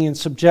being in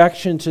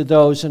subjection to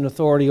those in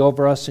authority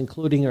over us,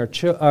 including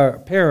our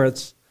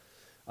parents,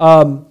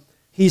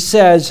 he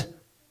says,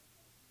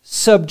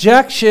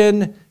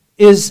 subjection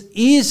is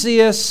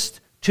easiest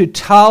to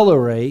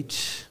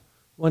tolerate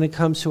when it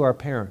comes to our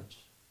parents.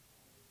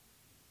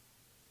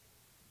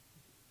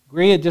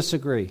 Agree or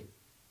disagree?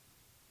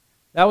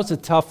 That was a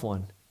tough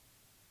one,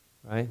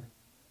 right?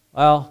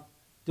 Well,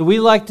 do we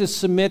like to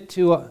submit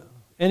to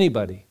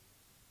anybody?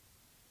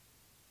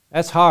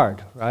 That's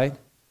hard, right?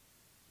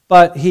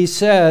 But he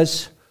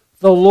says,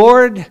 the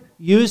Lord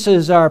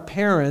uses our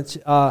parents.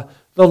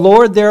 The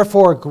Lord,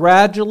 therefore,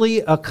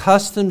 gradually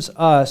accustoms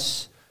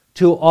us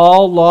to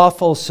all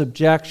lawful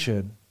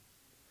subjection,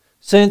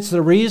 since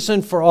the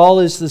reason for all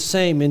is the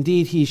same.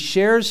 Indeed, he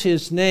shares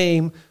his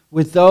name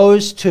with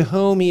those to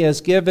whom he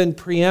has given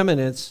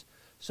preeminence,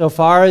 so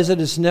far as it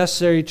is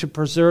necessary to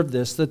preserve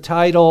this, the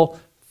title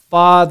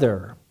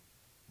Father.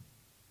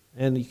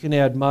 And you can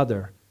add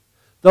Mother.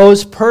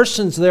 Those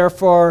persons,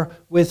 therefore,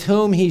 with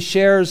whom he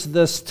shares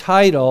this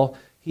title,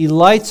 he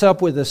lights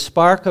up with a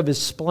spark of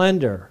his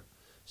splendor,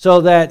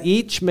 so that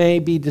each may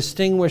be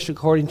distinguished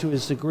according to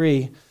his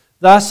degree.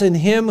 Thus, in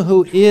him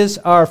who is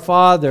our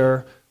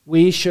Father,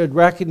 we should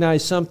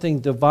recognize something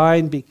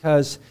divine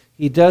because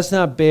he does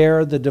not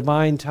bear the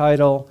divine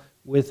title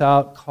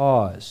without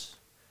cause.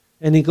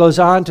 And he goes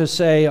on to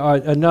say,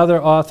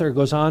 another author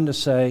goes on to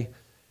say,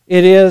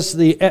 it is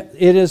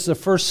the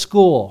first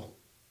school.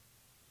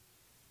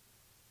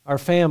 Our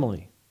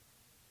family,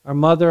 our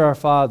mother, our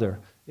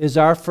father, is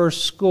our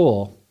first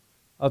school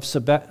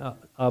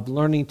of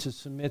learning to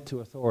submit to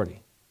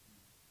authority.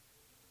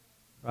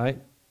 Right?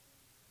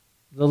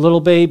 The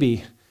little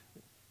baby,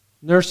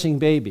 nursing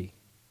baby,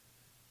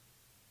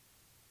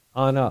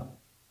 on up.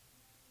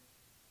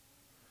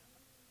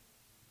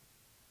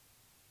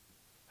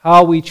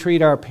 How we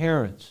treat our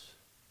parents,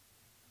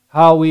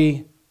 how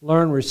we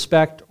learn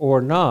respect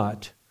or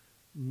not,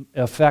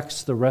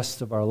 affects the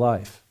rest of our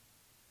life.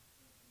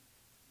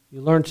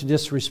 You learn to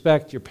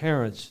disrespect your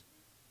parents,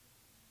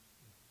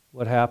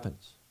 what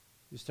happens?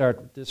 You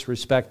start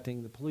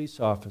disrespecting the police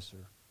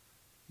officer.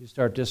 You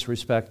start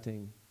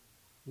disrespecting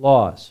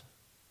laws.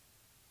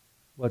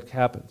 What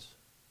happens?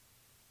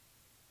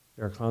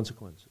 There are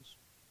consequences.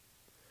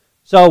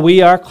 So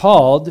we are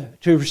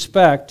called to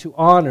respect, to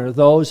honor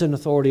those in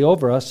authority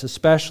over us,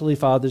 especially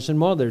fathers and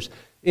mothers.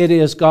 It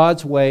is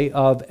God's way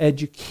of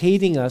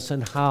educating us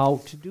on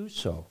how to do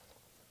so.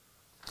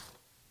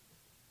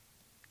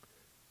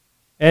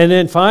 And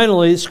then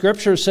finally,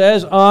 Scripture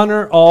says,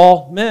 honor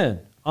all men.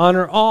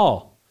 Honor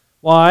all.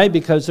 Why?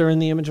 Because they're in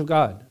the image of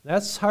God.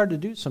 That's hard to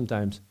do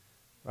sometimes,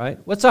 right?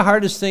 What's the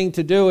hardest thing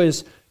to do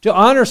is to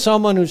honor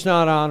someone who's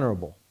not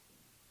honorable,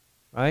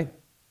 right?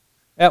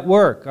 At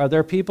work, are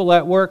there people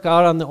at work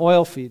out on the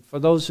oil field? For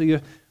those of you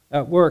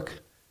at work,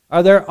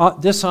 are there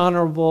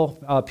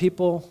dishonorable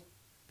people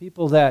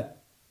that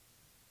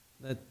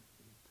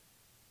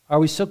are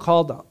we still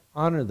called to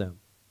honor them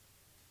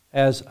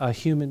as a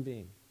human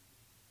being?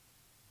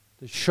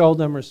 To show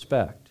them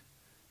respect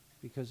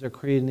because they're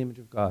created in the image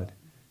of God.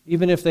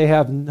 Even if they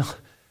have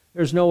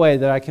there's no way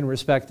that I can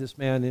respect this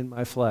man in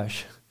my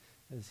flesh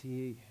as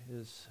he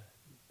is.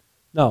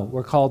 No,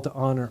 we're called to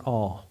honor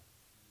all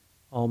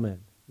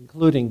men,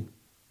 including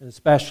and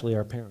especially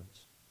our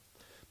parents.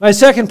 My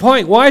second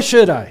point, why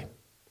should I?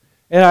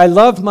 And I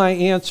love my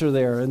answer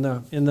there in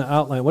the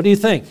outline. What do you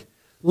think?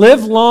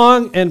 Live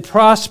long and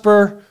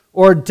prosper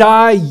or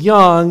die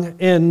young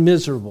and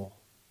miserable.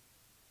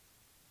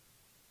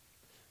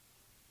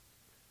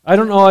 I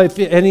don't know if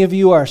any of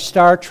you are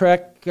Star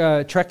Trek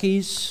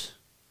Trekkies.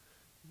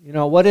 You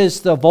know, what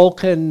is the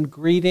Vulcan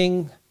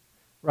greeting,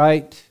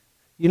 right?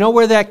 You know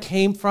where that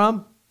came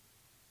from?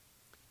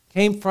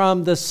 Came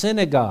from the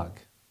synagogue.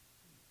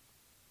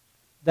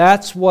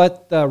 That's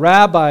what the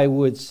rabbi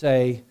would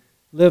say,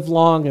 live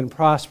long and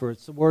prosper.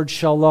 It's the word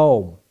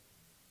shalom.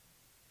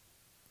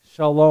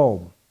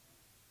 Shalom.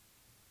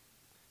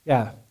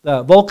 Yeah,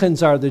 the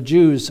Vulcans are the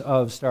Jews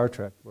of Star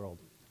Trek world.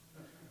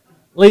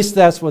 At least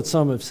that's what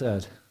some have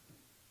said.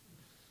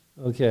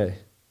 Okay.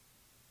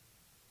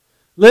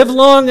 Live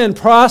long and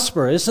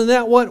prosper. Isn't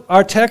that what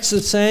our text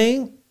is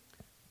saying?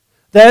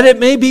 That it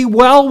may be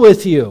well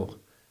with you,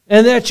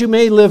 and that you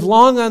may live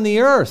long on the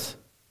earth.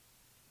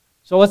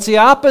 So what's the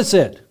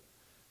opposite?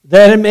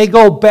 That it may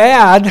go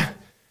bad,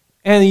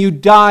 and you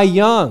die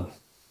young.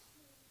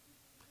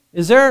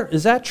 Is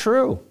that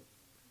true?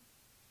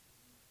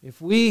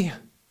 If we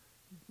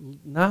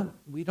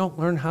don't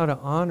learn how to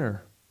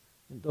honor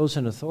those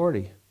in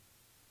authority,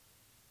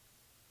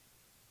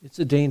 it's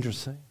a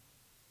dangerous thing.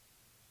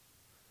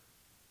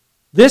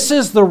 This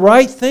is the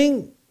right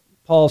thing,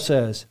 Paul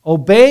says.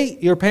 Obey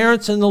your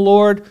parents in the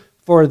Lord,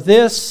 for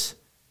this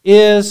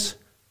is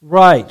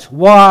right.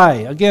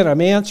 Why? Again, I'm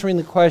answering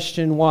the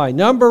question why.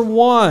 Number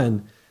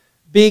one,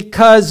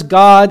 because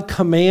God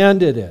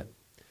commanded it.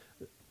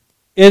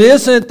 It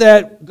isn't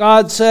that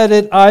God said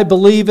it, I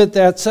believe it,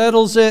 that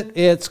settles it.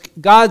 It's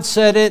God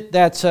said it,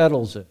 that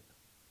settles it.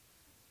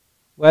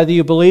 Whether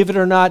you believe it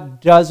or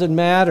not doesn't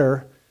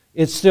matter.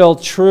 It's still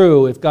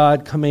true if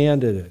God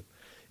commanded it.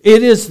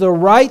 It is the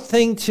right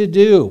thing to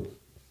do.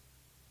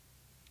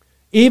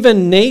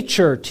 Even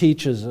nature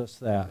teaches us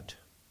that.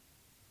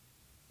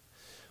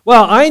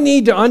 Well, I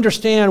need to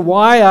understand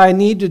why I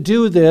need to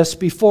do this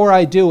before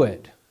I do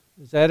it.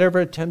 Is that ever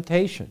a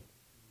temptation?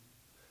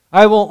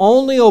 I will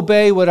only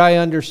obey what I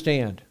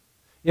understand.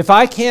 If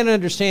I can't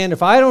understand,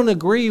 if I don't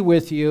agree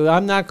with you,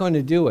 I'm not going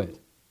to do it.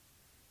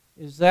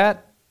 Is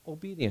that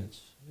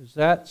obedience? Is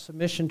that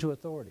submission to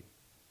authority?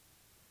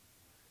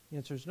 The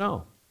answer is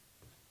no.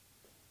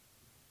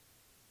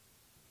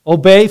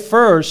 Obey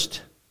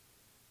first,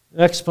 an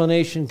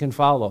explanation can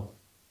follow.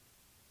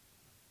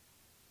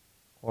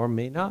 Or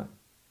may not.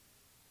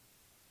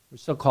 We're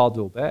still called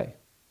to obey.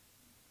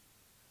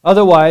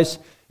 Otherwise,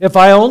 if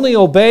I only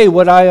obey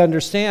what I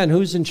understand,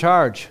 who's in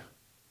charge?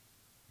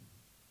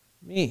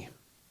 Me.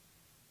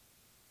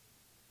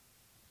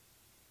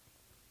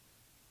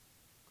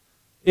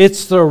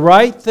 It's the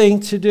right thing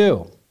to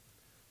do.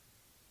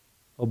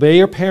 Obey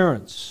your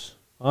parents.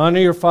 Honor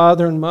your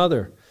father and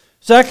mother.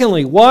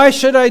 Secondly, why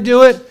should I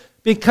do it?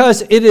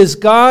 Because it is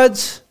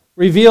God's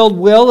revealed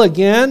will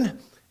again.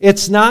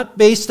 It's not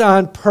based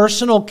on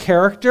personal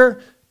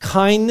character,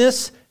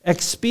 kindness,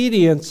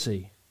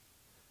 expediency.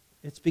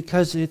 It's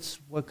because it's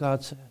what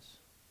God says.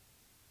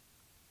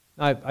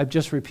 I've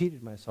just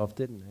repeated myself,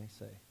 didn't I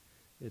say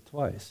it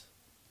twice?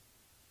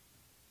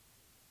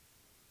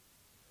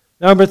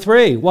 Number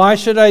 3, why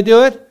should I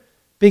do it?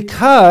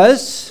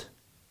 Because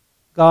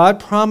God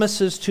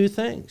promises 2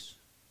 things.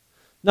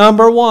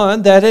 Number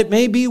 1, that it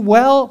may be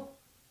well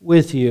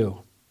with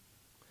you.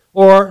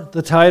 Or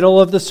the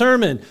title of the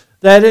sermon,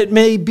 that it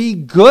may be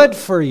good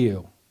for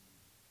you.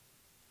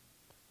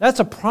 That's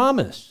a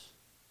promise.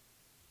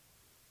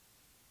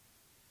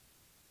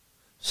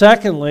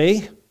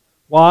 Secondly,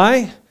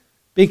 why?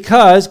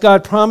 Because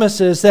God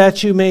promises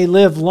that you may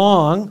live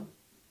long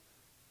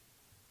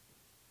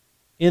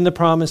in the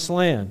promised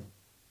land.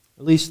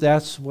 At least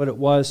that's what it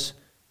was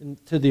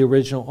to the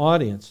original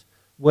audience.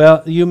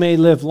 Well, you may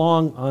live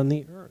long on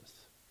the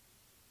earth.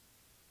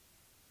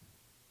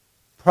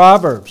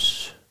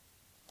 Proverbs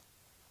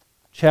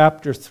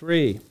chapter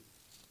 3.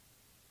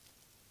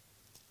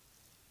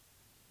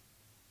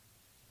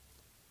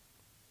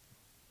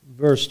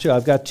 Verse 2.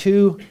 I've got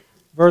 2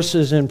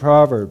 verses in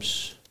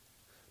Proverbs.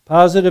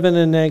 Positive and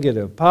a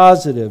negative.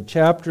 Positive,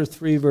 chapter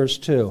 3, verse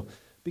 2.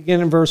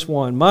 Begin in verse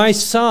 1. My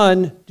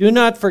son, do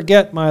not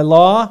forget my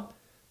law,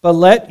 but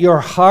let your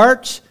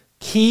heart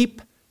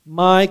keep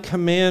my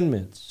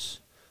commandments.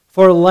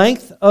 For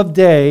length of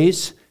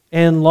days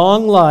and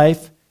long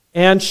life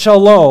and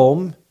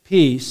shalom,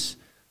 peace,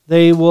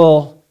 they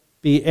will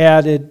be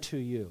added to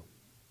you.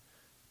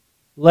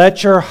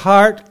 Let your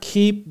heart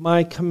keep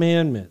my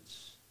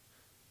commandments.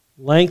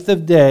 Length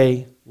of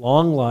day,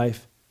 long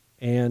life,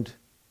 and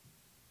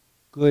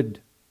good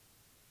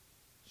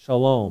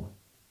shalom.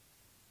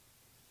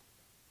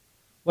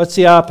 What's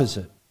the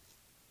opposite?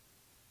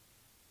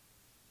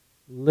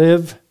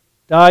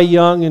 Die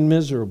young and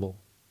miserable.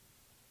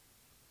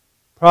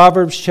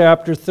 Proverbs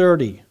chapter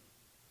 30,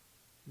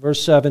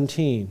 verse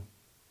 17.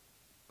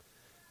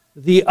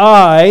 The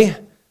eye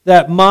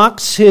that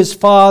mocks his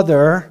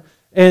father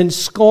and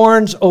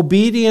scorns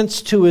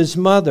obedience to his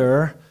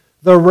mother,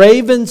 the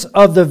ravens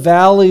of the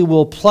valley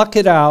will pluck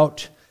it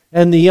out,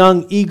 and the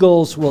young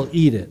eagles will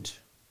eat it.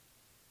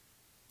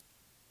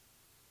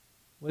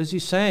 What is he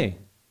saying?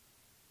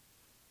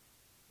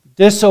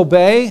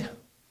 Disobey,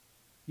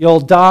 you'll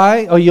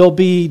die, or you'll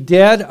be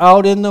dead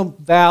out in the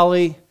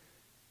valley,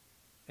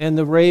 and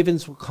the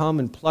ravens will come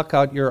and pluck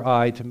out your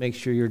eye to make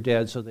sure you're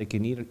dead so they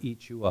can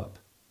eat you up.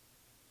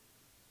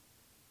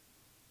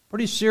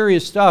 Pretty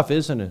serious stuff,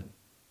 isn't it?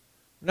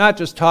 We're not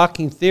just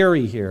talking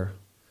theory here.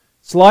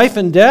 It's life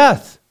and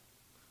death,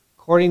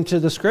 according to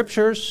the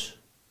Scriptures.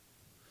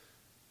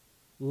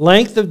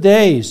 Length of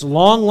days,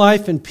 long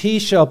life and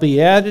peace shall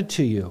be added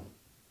to you.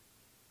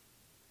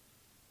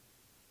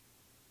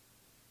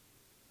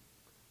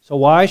 So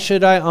why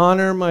should I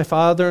honor my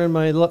father and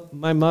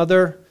my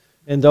mother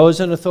and those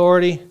in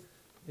authority?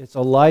 It's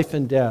a life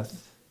and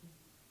death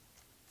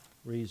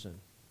reason.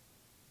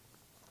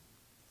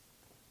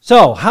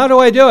 So, how do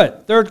I do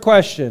it? Third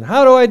question.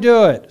 How do I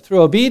do it?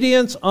 Through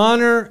obedience,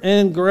 honor,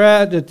 and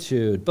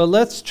gratitude. But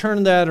let's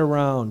turn that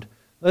around.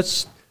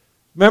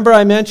 Remember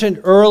I mentioned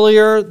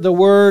earlier the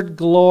word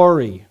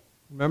glory.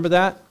 Remember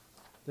that?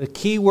 The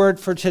key word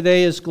for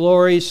today is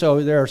glory.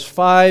 So there's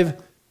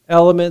 5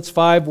 elements,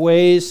 5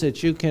 ways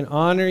that you can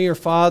honor your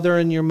father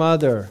and your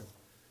mother.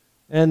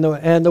 And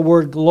the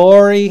word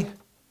glory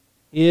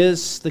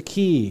is the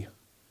key.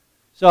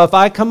 So if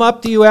I come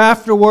up to you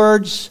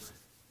afterwards,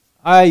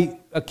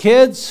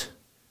 kids,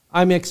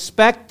 I'm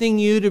expecting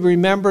you to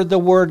remember the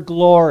word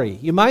glory.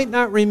 You might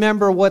not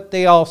remember what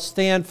they all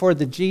stand for,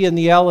 the G and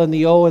the L and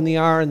the O and the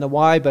R and the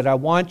Y, but I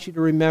want you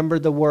to remember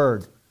the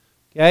word.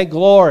 Okay,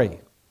 glory.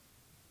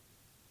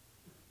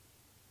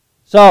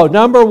 So,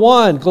 number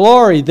 1,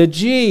 glory, the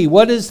G.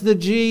 What is the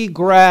G?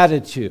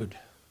 Gratitude.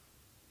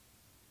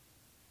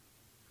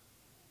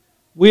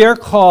 We are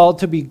called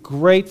to be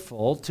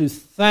grateful, to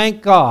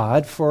thank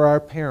God for our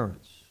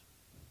parents.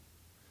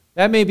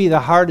 That may be the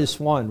hardest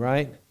one,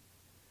 right?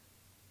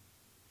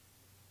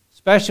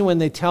 Especially when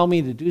they tell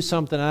me to do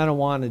something I don't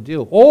want to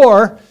do.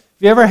 Or, have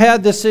you ever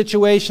had this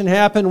situation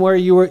happen where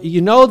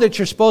you know that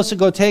you're supposed to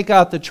go take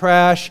out the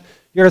trash,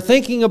 you're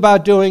thinking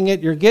about doing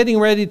it, you're getting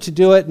ready to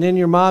do it, and then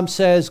your mom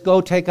says,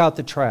 go take out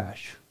the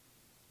trash.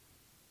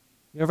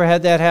 You ever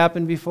had that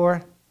happen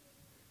before?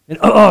 And,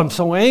 I'm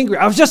so angry.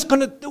 I was just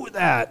going to do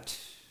that.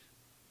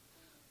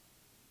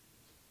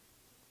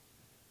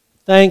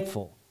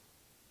 Thankful.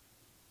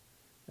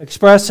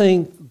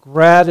 Expressing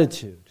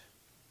gratitude.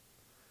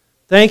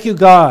 Thank you,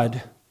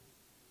 God,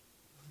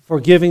 for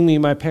giving me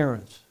my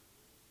parents.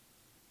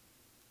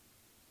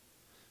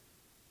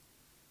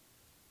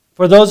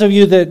 For those of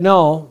you that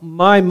know,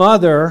 my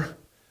mother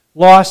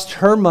lost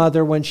her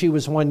mother when she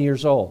was 1 year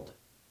old,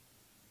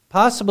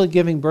 possibly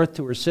giving birth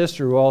to her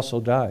sister who also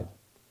died.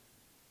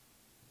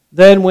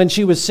 Then when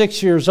she was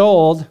 6 years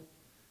old,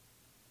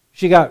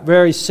 she got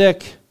very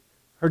sick.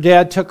 Her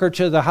dad took her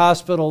to the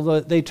hospital.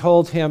 They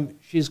told him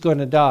she's going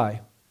to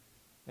die.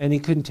 And he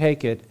couldn't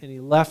take it, and he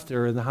left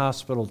her in the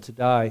hospital to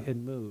die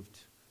and moved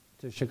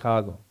to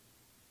Chicago.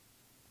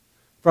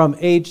 From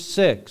age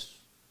 6,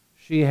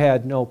 she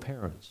had no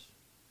parents.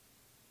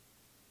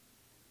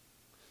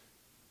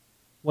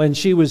 When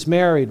she was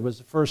married was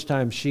the first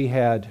time she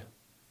had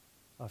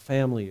a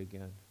family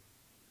again.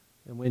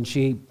 And when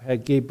she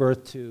gave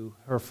birth to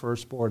her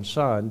firstborn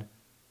son,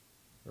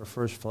 her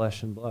first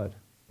flesh and blood,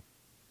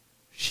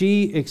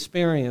 she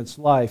experienced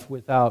life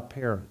without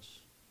parents.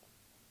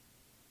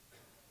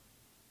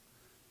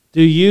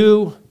 Do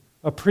you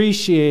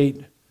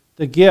appreciate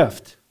the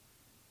gift?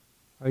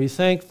 Are you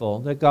thankful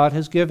that God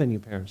has given you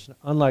parents,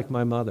 unlike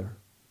my mother?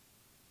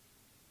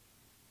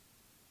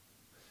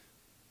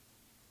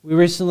 We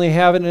recently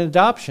had an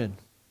adoption.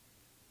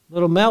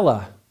 Little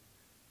Mella.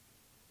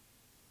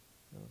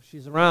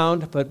 She's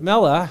around, but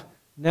Mella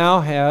now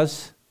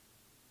has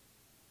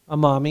a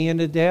mommy and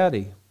a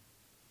daddy.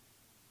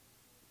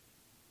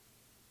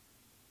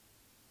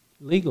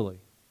 Legally.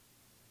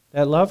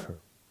 That love her.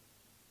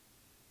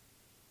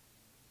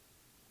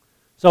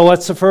 So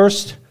what's the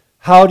first?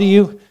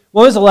 When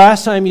was the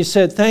last time you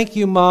said, thank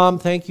you, Mom,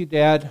 thank you,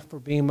 Dad, for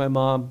being my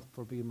mom,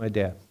 for being my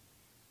dad?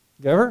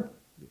 You ever?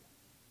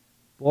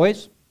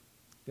 Boys?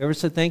 You ever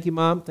said, thank you,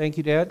 Mom, thank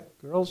you, Dad?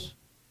 Girls?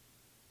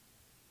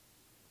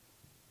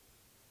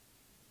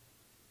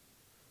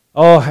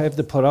 Oh, I have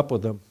to put up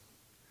with them.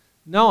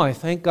 No, I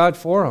thank God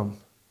for them.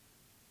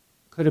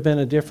 Could have been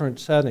a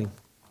different setting.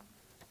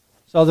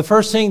 So the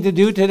first thing to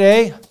do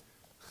today,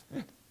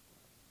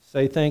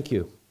 say thank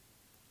you.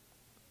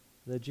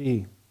 The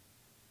G.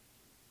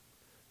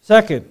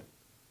 Second,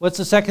 what's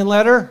the second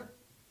letter?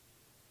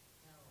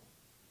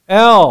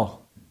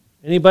 L.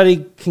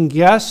 Anybody can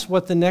guess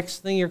what the next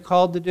thing you're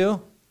called to do?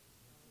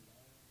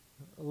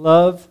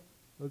 Love.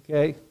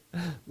 Okay.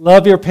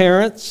 Love your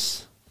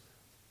parents.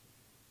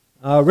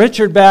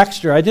 Richard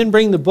Baxter, I didn't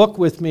bring the book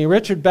with me.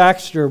 Richard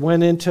Baxter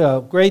went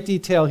into great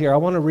detail here. I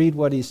want to read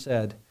what he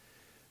said.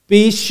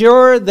 Be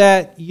sure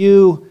that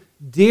you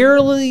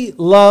dearly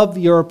love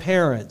your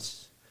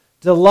parents.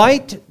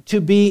 Delight to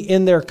be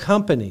in their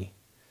company.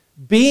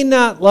 Be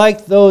not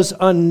like those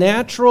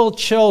unnatural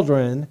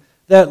children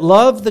that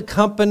love the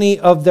company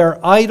of their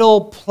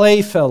idle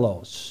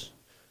playfellows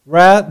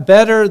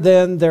better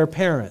than their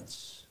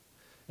parents,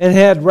 and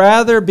had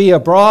rather be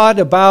abroad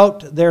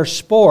about their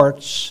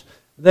sports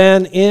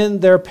than in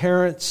their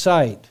parents'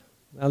 sight.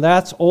 Now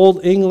that's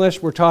Old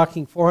English. We're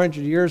talking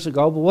 400 years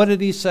ago. But what did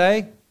he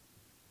say?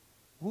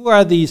 Who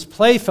are these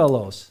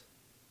playfellows?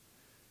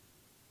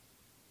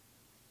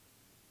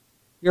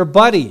 Your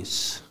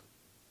buddies,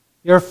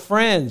 your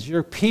friends,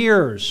 your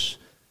peers.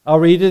 I'll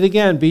read it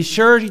again. Be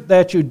sure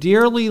that you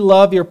dearly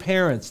love your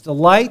parents.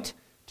 Delight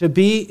to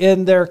be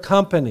in their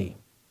company.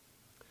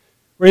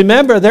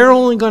 Remember, they're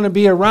only going to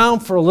be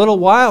around for a little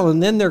while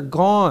and then they're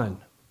gone.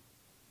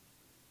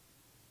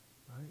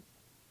 Right?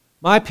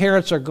 My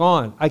parents are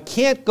gone. I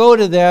can't go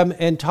to them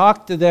and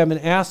talk to them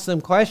and ask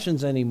them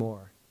questions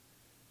anymore.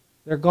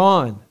 They're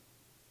gone.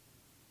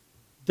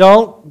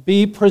 Don't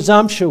be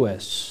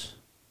presumptuous.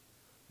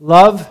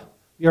 Love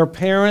your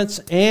parents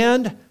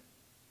and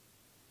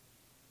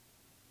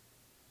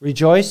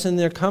rejoice in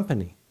their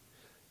company.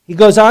 He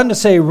goes on to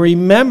say,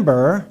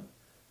 remember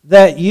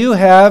that you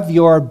have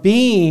your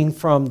being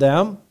from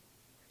them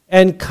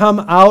and come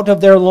out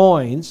of their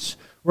loins.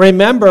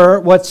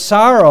 Remember what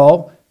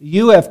sorrow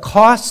you have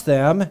cost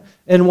them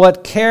and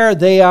what care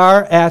they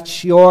are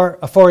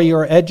for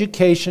your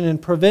education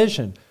and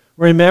provision.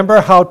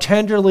 Remember how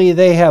tenderly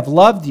they have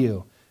loved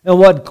you and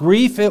what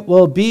grief it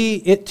will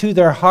be to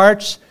their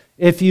hearts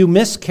if you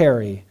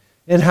miscarry,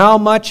 and how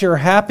much your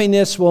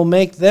happiness will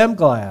make them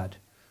glad.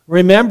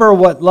 Remember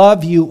what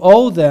love you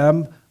owe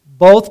them,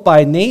 both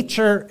by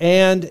nature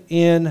and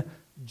in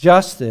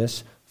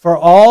justice, for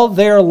all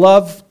their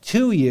love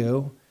to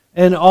you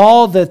and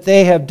all that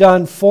they have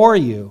done for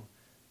you.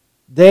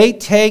 They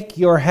take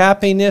your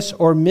happiness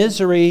or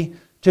misery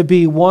to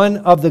be one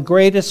of the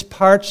greatest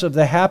parts of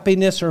the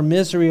happiness or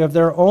misery of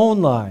their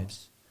own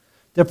lives.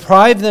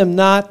 Deprive them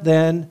not,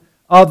 then,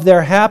 of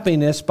their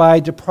happiness by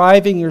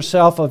depriving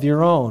yourself of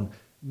your own.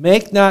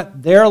 Make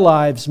not their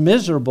lives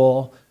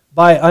miserable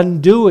by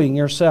undoing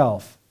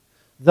yourself.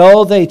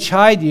 Though they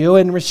chide you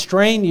and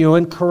restrain you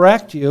and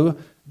correct you,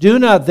 do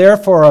not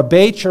therefore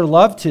abate your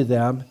love to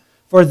them,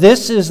 for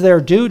this is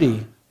their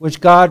duty, which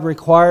God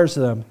requires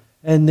them,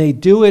 and they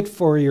do it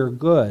for your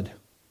good.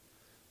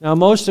 Now,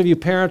 most of you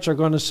parents are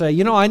going to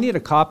say, I need a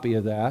copy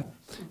of that.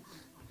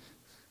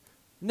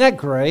 Isn't that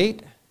great?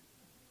 Isn't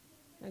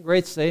that a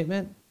great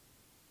statement?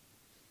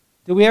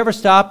 Do we ever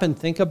stop and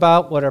think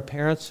about what our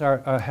parents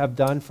have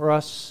done for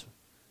us?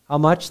 How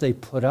much they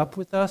put up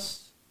with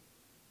us?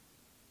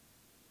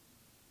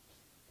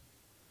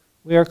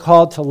 We are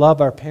called to love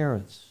our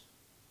parents.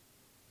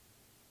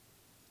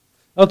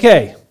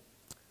 Okay,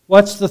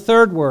 what's the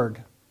third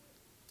word?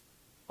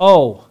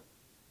 Oh.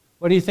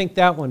 What do you think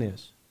that one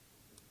is?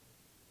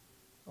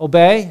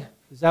 Obey?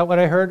 Is that what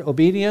I heard?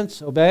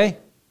 Obedience? Obey?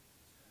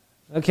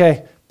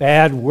 Okay,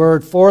 bad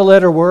word.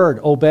 4-letter word,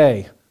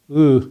 obey.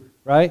 Ooh,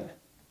 right?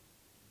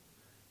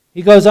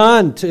 He goes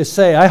on to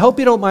say, I hope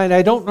you don't mind.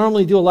 I don't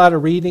normally do a lot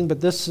of reading,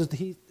 but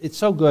it's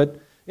so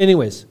good.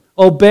 Anyways,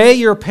 obey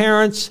your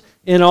parents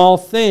in all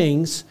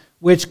things,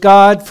 which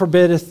God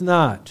forbiddeth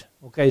not.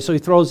 Okay, so he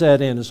throws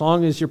that in. As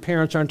long as your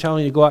parents aren't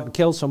telling you to go out and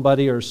kill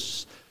somebody or,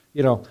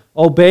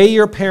 obey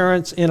your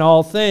parents in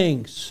all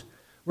things.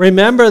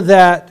 Remember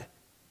that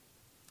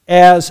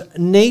as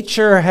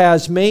nature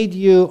has made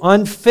you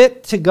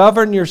unfit to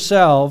govern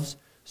yourselves,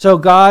 so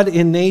God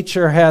in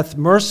nature hath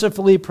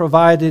mercifully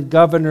provided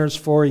governors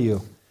for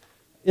you.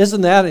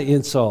 Isn't that an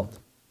insult?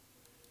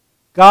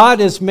 God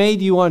has made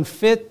you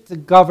unfit to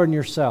govern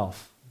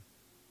yourself.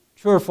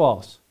 True or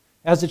false?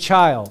 As a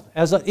child,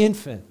 as an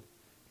infant,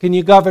 can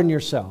you govern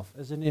yourself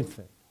as an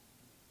infant?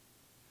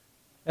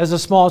 As a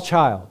small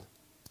child?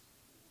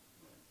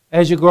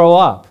 As you grow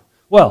up?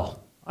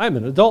 Well, I'm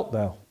an adult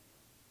now.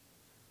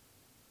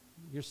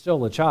 You're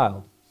still a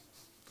child,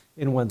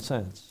 in one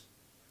sense.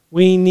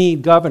 We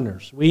need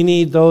governors. We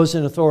need those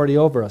in authority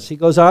over us. He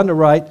goes on to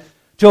write,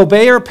 to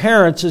obey your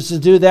parents is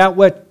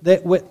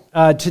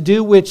to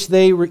do which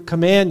they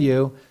command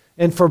you,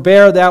 and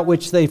forbear that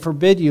which they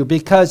forbid you,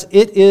 because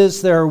it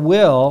is their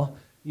will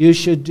you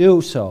should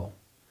do so.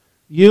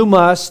 You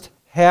must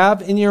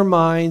have in your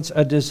minds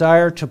a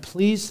desire to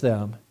please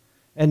them,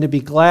 and to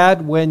be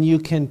glad when you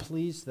can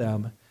please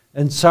them,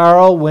 and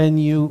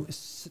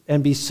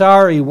be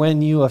sorry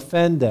when you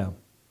offend them.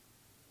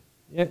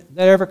 That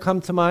ever come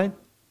to mind?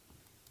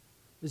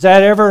 Is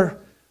that ever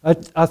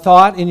a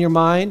thought in your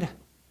mind?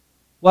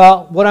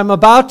 Well, what I'm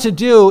about to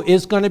do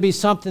is going to be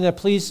something that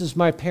pleases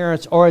my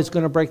parents or is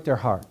going to break their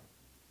heart.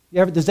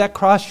 Does that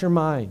cross your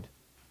mind,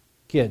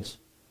 kids?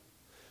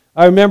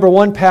 I remember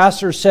one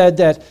pastor said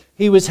that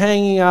he was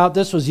hanging out,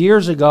 this was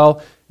years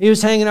ago, he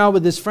was hanging out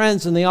with his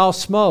friends and they all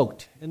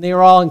smoked. And they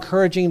were all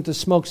encouraging him to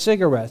smoke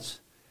cigarettes.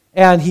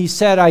 And he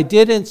said, I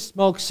didn't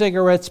smoke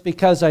cigarettes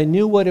because I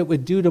knew what it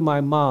would do to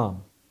my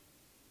mom.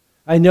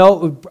 I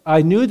knew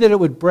that it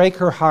would break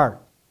her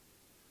heart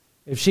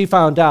if she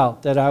found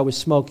out that I was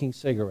smoking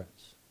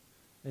cigarettes.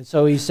 And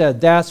so he said,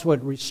 that's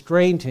what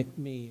constrained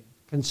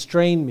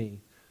me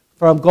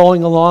from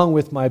going along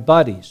with my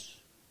buddies.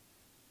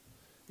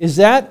 Is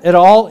that at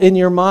all in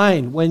your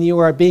mind when you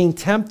are being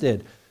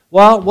tempted?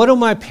 Well, what do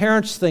my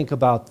parents think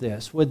about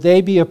this? Would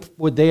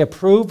they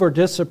approve or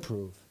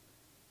disapprove?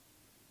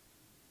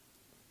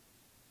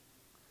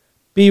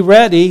 Be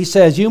ready, he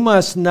says, you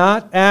must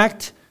not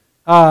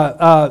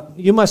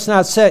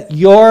set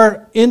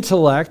your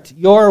intellect,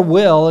 your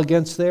will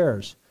against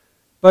theirs,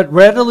 but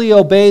readily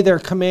obey their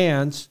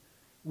commands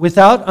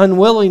without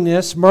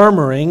unwillingness,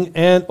 murmuring,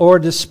 or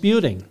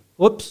disputing.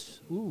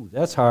 Ooh,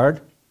 that's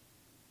hard.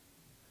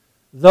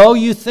 Though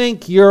you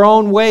think your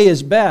own way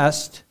is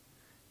best,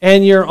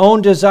 and your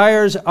own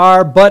desires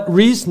are but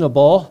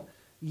reasonable,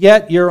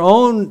 yet your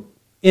own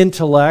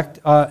intellect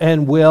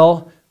and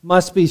will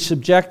must be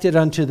subjected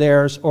unto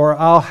theirs, or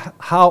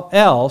how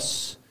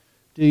else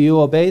do you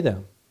obey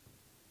them?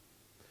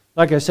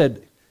 Like I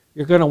said,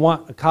 you're going to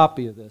want a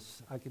copy of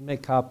this. I can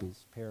make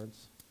copies,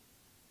 parents.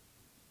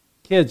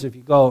 Kids, if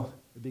you go,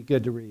 it'd be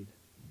good to read.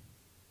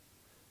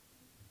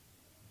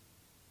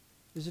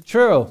 Is it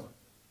true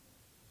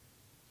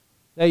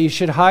that you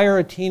should hire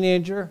a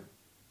teenager?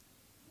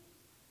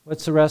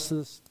 What's the rest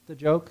of the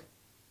joke?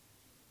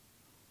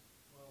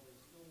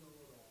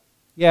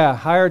 Yeah,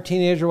 hire a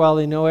teenager while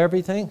they know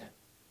everything.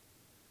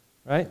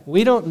 Right?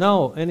 We don't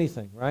know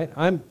anything, right?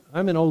 I'm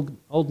an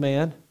old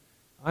man.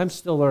 I'm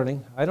still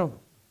learning.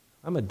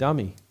 I'm a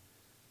dummy.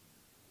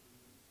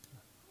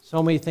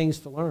 So many things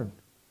to learn.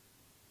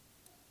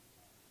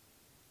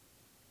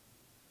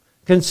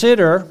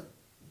 Consider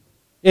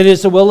it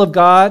is the will of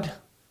God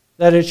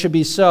that it should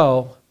be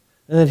so,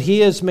 and that He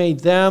has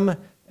made them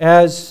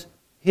as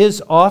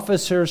His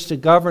officers to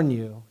govern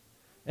you,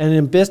 and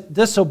in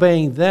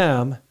disobeying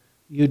them,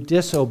 you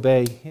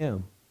disobey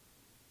Him.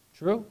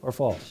 True or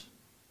false?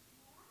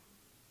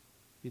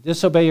 You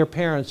disobey your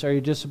parents, or you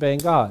disobeying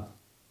God?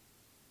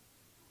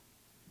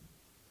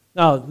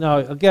 Now,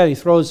 again, he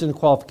throws in a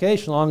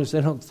qualification, as long as they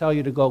don't tell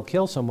you to go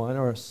kill someone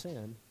or a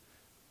sin.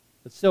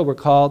 But still, we're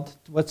called,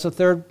 what's the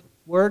third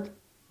word?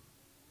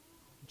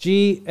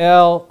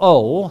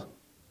 G-L-O,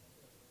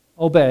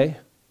 obey.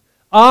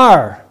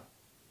 R.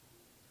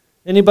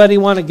 Anybody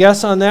want to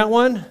guess on that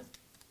one?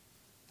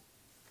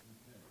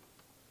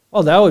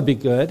 Oh, that would be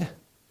good.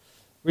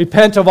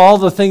 Repent of all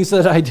the things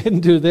that I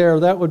didn't do there.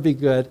 That would be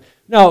good.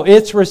 No,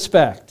 it's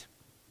respect.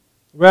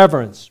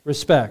 Reverence,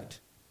 respect.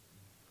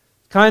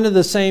 Kind of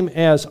the same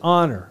as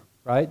honor,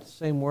 right?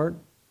 Same word.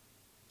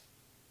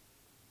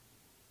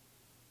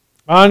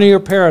 Honor your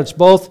parents,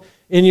 both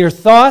in your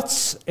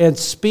thoughts and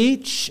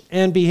speech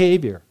and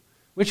behavior.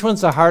 Which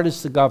one's the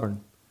hardest to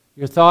govern?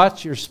 Your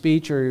thoughts, your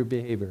speech, or your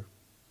behavior?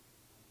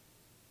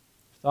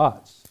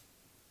 Thoughts.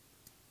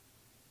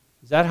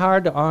 Is that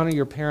hard to honor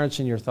your parents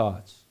in your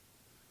thoughts?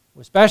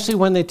 Especially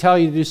when they tell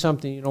you to do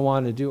something you don't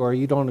want to do or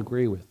you don't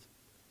agree with.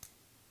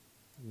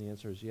 And the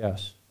answer is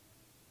yes.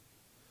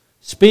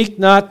 Speak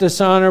not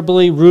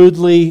dishonorably,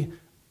 rudely,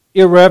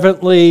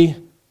 irreverently,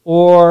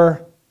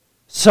 or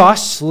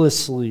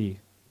saucelessly.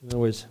 In other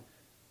words,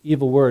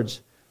 evil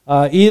words.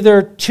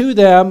 Either to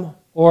them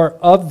or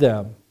of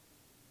them.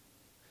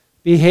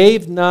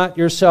 Behave not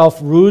yourself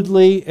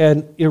rudely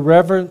and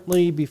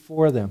irreverently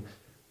before them.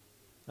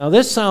 Now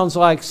this sounds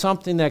like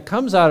something that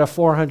comes out of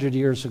 400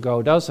 years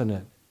ago, doesn't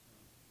it?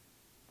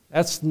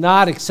 That's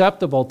not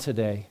acceptable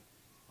today.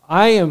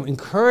 I am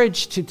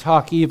encouraged to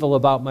talk evil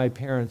about my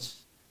parents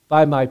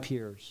by my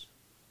peers,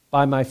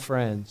 by my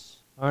friends,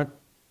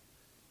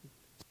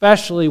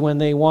 especially when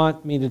they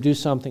want me to do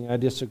something I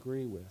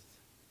disagree with.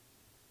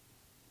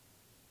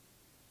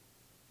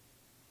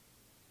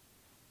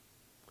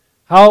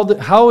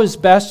 How is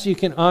best you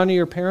can honor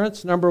your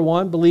parents? Number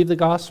one, believe the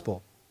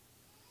gospel.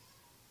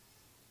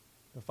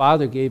 The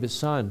Father gave His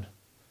Son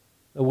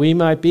that we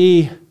might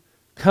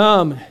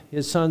become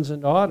His sons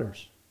and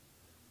daughters.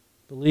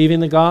 Believing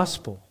the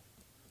gospel,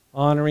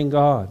 honoring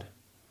God,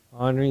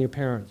 honoring your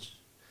parents.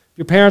 If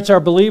your parents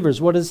are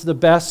believers, what is the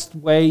best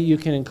way you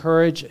can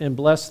encourage and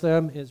bless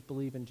them is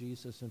believe in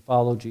Jesus and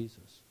follow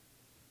Jesus.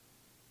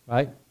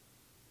 Right?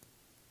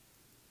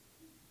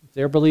 If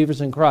they're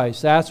believers in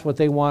Christ, that's what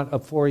they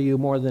want for you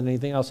more than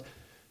anything else.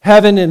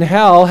 Heaven and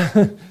hell,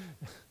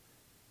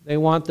 they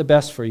want the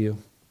best for you.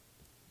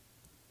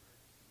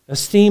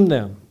 Esteem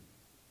them.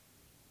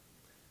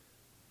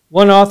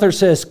 One author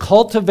says,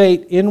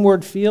 cultivate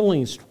inward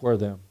feelings for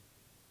them.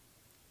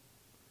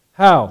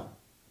 How?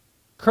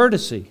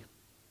 Courtesy.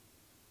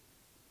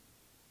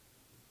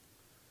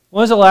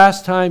 When was the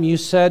last time you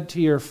said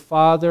to your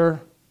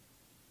father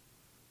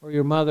or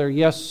your mother,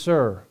 yes,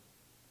 sir?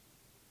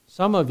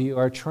 Some of you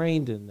are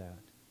trained in that.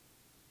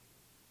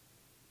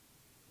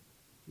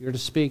 You're to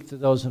speak to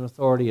those in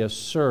authority as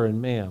sir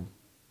and ma'am.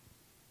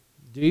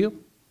 Do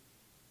you?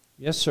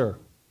 Yes, sir.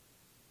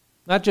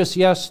 Not just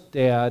yes,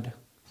 Dad.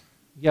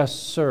 Yes,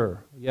 sir.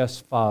 Yes,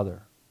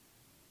 Father.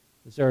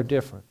 Is there a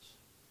difference?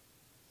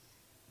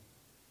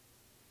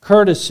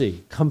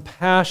 Courtesy,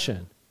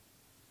 compassion,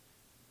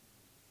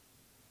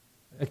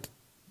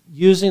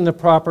 using the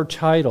proper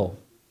title,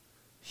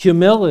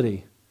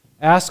 humility,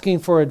 asking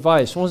for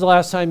advice. When was the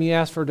last time you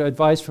asked for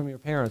advice from your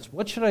parents?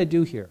 What should I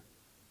do here?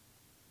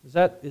 Is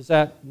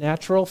that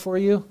natural for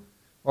you?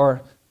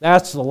 Or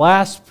that's the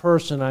last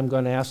person I'm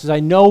going to ask because I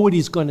know what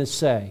he's going to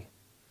say.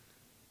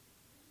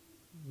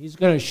 He's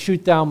going to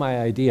shoot down my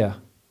idea.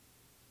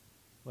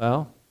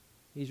 Well,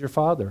 he's your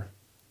father.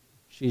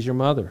 She's your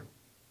mother.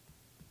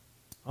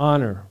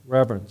 Honor,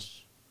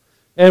 reverence.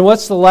 And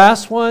what's the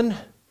last one?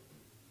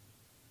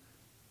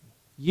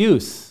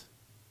 Youth.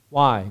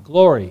 Why?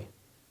 Glory.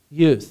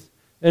 Youth.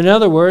 In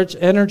other words,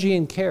 energy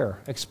and care.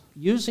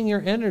 Using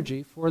your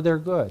energy for their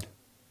good.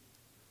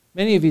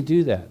 Many of you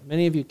do that.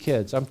 Many of you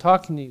kids. I'm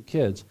talking to you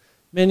kids.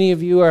 Many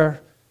of you are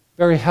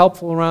very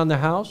helpful around the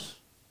house.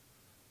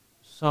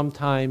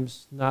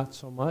 Sometimes not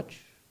so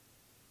much.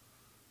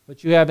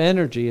 But you have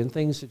energy and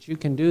things that you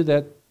can do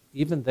that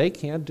even they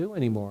can't do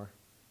anymore.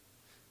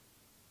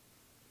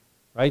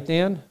 Right,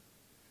 Dan?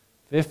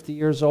 50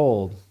 years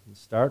old and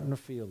starting to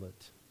feel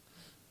it.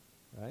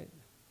 Right?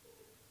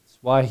 That's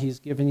why he's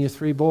given you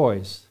 3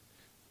 boys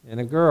and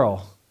a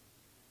girl.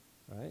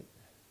 Right?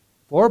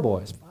 4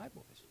 boys, 5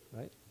 boys.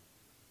 Right?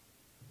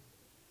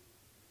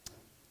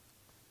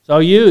 So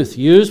youth,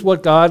 use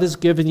what God has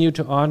given you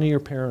to honor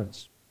your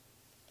parents.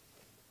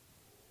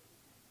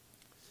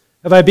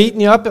 Have I beaten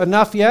you up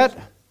enough yet?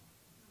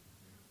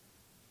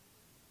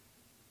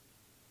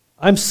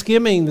 I'm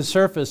skimming the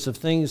surface of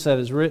things that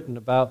is written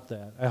about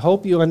that. I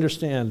hope you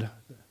understand.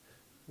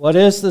 What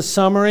is the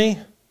summary?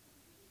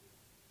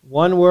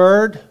 One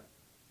word.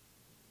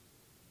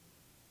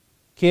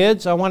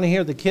 Kids, I want to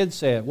hear the kids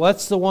say it.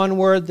 What's the one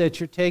word that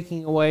you're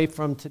taking away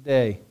from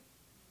today?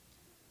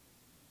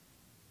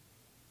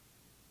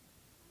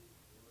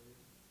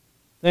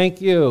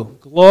 Thank you.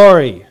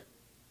 Glory.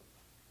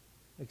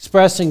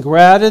 Expressing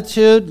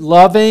gratitude,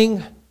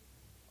 loving,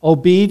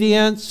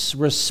 obedience,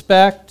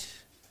 respect,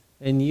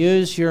 and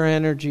use your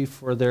energy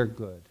for their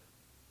good.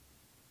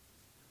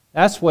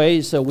 That's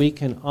ways that we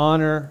can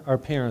honor our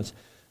parents.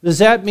 Does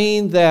that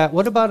mean that,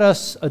 what about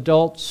us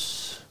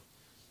adults,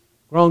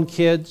 grown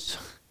kids?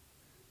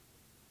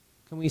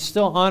 Can we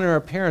still honor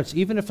our parents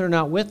even if they're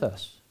not with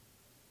us?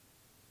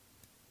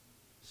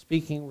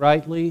 Speaking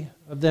rightly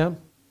of them?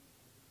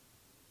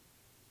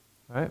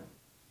 All right?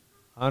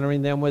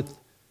 Honoring them with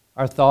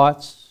our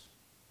thoughts.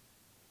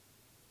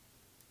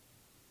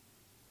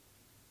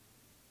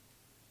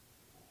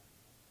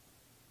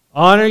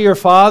 Honor your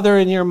father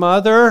and your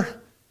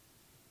mother.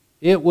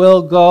 It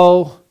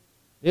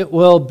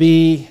will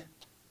be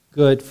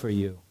good for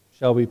you.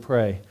 Shall we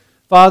pray?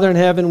 Father in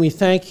heaven, we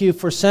thank you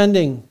for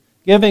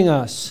giving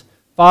us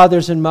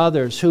fathers and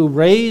mothers who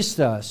raised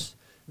us.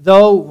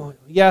 Though,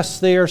 yes,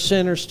 they are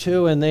sinners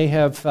too, and they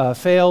have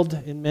failed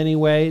in many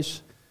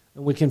ways,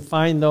 and we can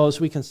find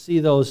those, we can see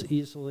those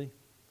easily.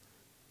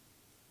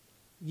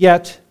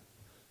 Yet,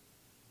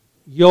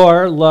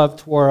 your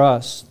love toward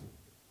us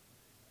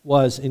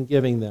was in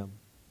giving them.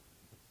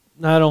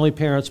 Not only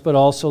parents, but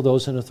also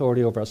those in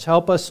authority over us.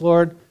 Help us,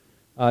 Lord,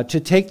 to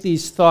take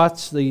these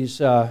thoughts,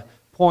 these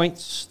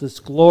points, this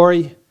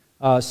glory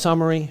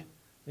summary,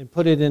 and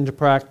put it into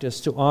practice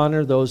to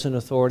honor those in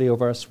authority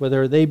over us,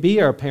 whether they be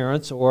our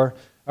parents or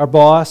our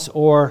boss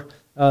or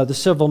the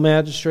civil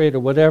magistrate or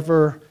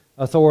whatever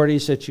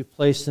authorities that you've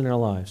placed in our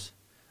lives.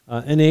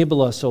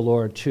 Enable us, O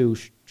Lord, to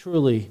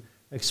truly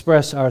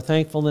express our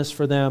thankfulness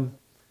for them,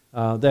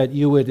 that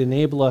you would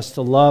enable us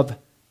to love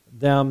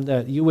them,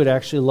 that you would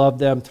actually love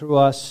them through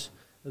us,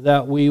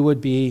 that we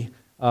would be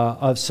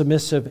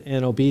submissive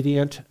and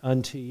obedient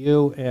unto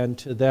you and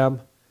to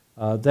them,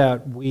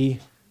 that we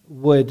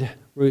would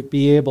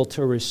be able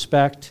to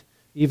respect,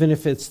 even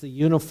if it's the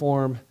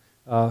uniform,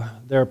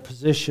 their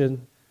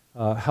position.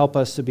 Help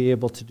us to be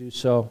able to do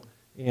so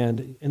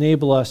and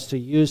enable us to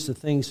use the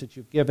things that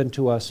you've given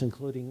to us,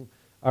 including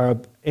our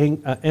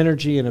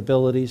energy and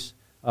abilities,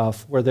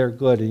 for their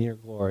good and your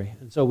glory.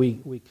 And so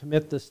we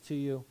commit this to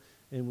you,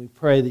 and we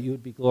pray that you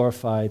would be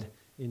glorified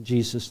in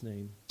Jesus'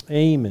 name.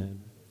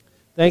 Amen.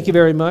 Thank you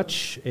very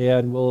much,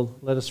 and we'll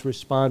let us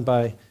respond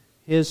by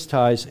his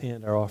tithes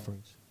and our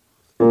offerings.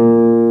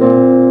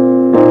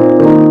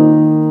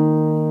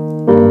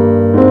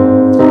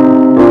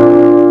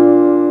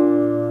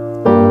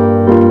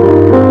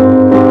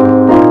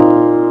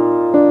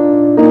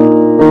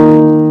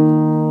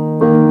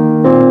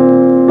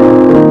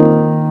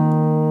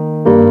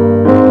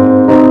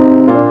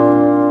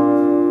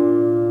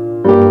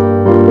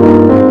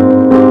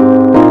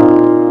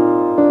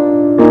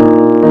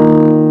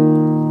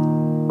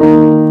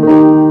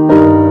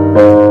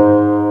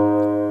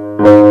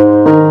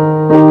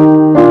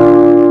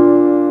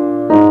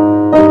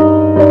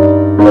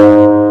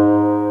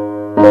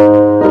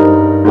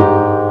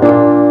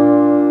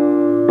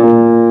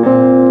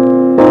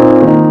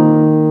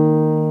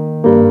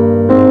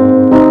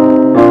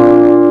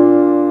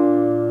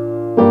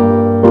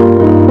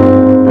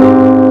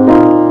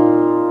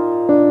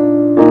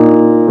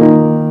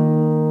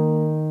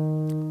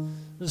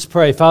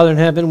 Pray. Father in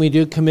heaven, we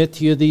do commit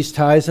to you these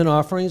tithes and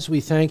offerings.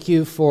 We thank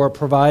you for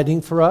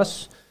providing for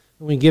us.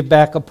 And we give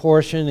back a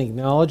portion,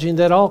 acknowledging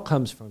that all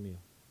comes from you.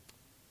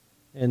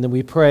 And then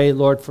we pray,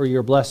 Lord, for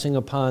your blessing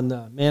upon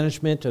the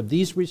management of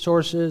these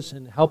resources,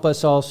 and help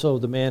us also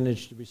to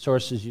manage the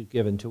resources you've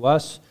given to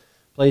us.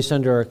 Place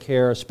under our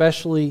care,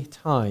 especially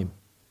time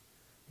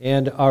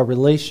and our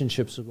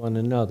relationships with one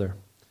another,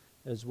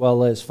 as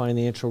well as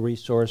financial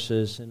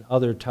resources and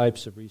other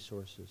types of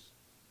resources.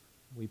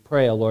 We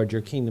pray, O Lord,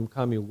 your kingdom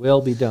come, your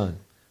will be done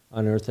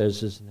on earth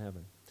as it is in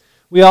heaven.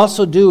 We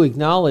also do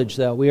acknowledge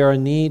that we are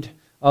in need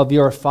of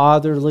your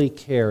fatherly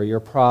care, your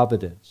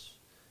providence.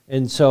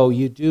 And so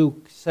you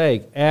do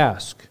say,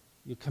 ask.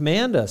 You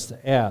command us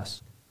to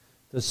ask,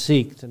 to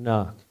seek, to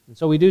knock. And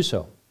so we do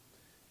so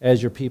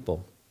as your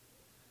people.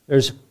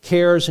 There's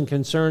cares and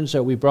concerns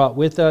that we brought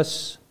with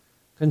us,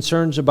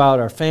 concerns about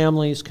our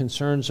families,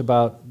 concerns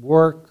about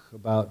work,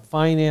 about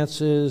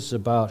finances,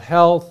 about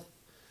health,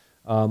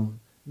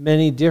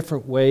 many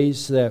different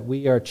ways that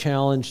we are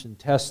challenged and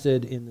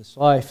tested in this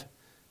life.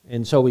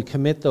 And so we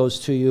commit those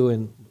to you,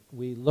 and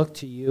we look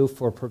to you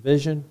for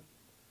provision.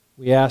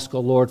 We ask, O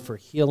Lord, for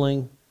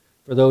healing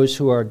for those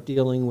who are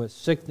dealing with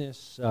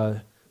sickness.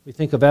 We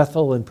think of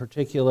Ethel in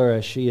particular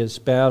as she is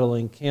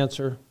battling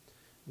cancer.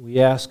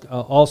 We ask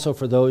also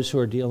for those who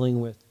are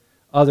dealing with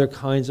other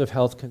kinds of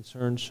health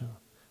concerns.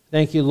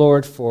 Thank you,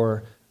 Lord,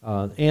 for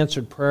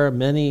answered prayer.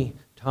 Many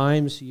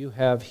times you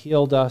have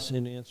healed us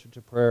in answer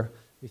to prayer.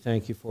 We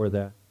thank you for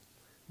that.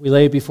 We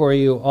lay before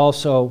you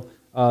also,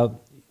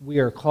 we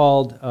are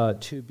called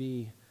to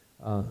be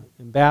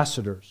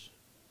ambassadors,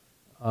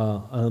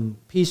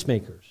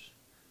 peacemakers,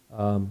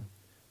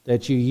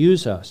 that you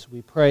use us.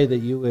 We pray that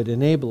you would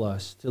enable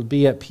us to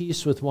be at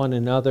peace with one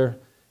another,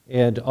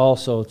 and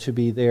also to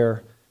be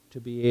there to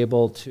be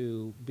able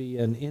to be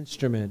an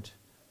instrument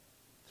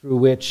through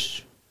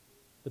which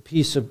the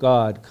peace of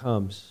God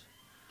comes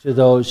to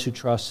those who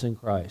trust in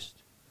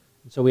Christ.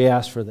 And so we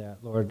ask for that,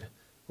 Lord.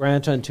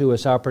 Grant unto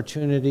us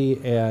opportunity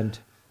and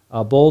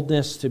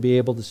boldness to be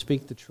able to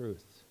speak the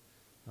truth,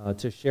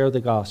 to share the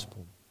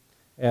gospel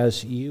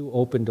as you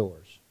open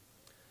doors.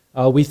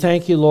 We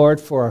thank you,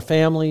 Lord, for our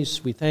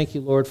families. We thank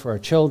you, Lord, for our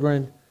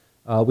children.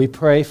 We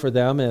pray for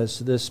them, as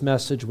this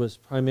message was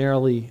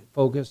primarily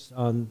focused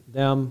on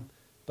them,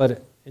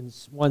 but in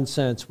one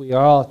sense, we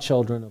are all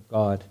children of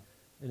God.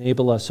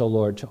 Enable us, O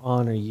Lord, to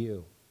honor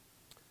you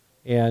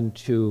and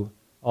to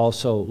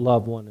also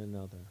love one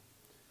another.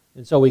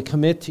 And so we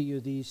commit to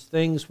you these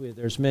things.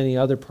 There's many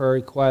other prayer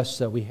requests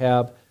that we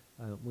have.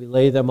 We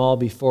lay them all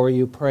before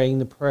you, praying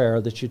the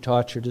prayer that you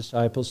taught your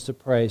disciples to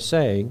pray,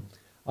 saying,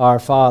 Our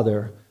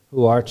Father,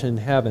 who art in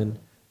heaven,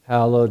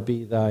 hallowed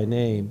be thy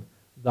name.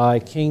 Thy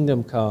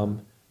kingdom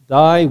come,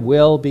 thy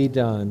will be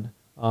done,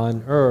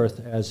 on earth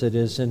as it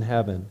is in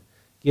heaven.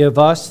 Give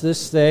us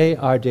this day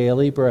our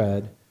daily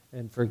bread,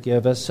 and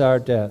forgive us our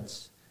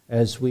debts,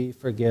 as we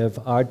forgive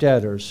our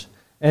debtors.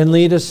 And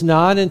lead us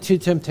not into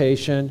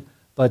temptation,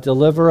 but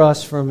deliver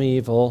us from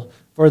evil.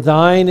 For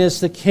thine is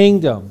the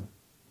kingdom,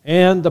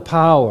 and the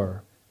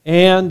power,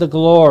 and the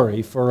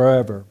glory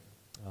forever.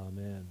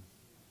 Amen.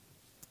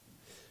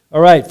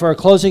 All right, for our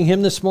closing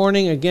hymn this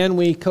morning, again,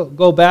 we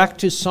go back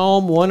to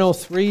Psalm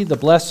 103, the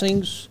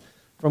blessings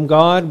from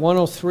God.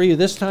 103,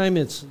 this time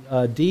it's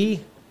D,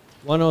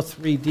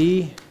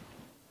 103D.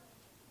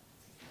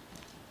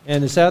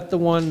 And is that the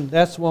one,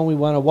 that's the one we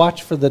want to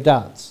watch for the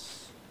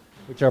dots,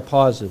 which are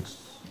pauses.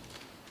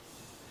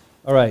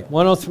 All right,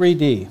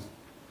 103D.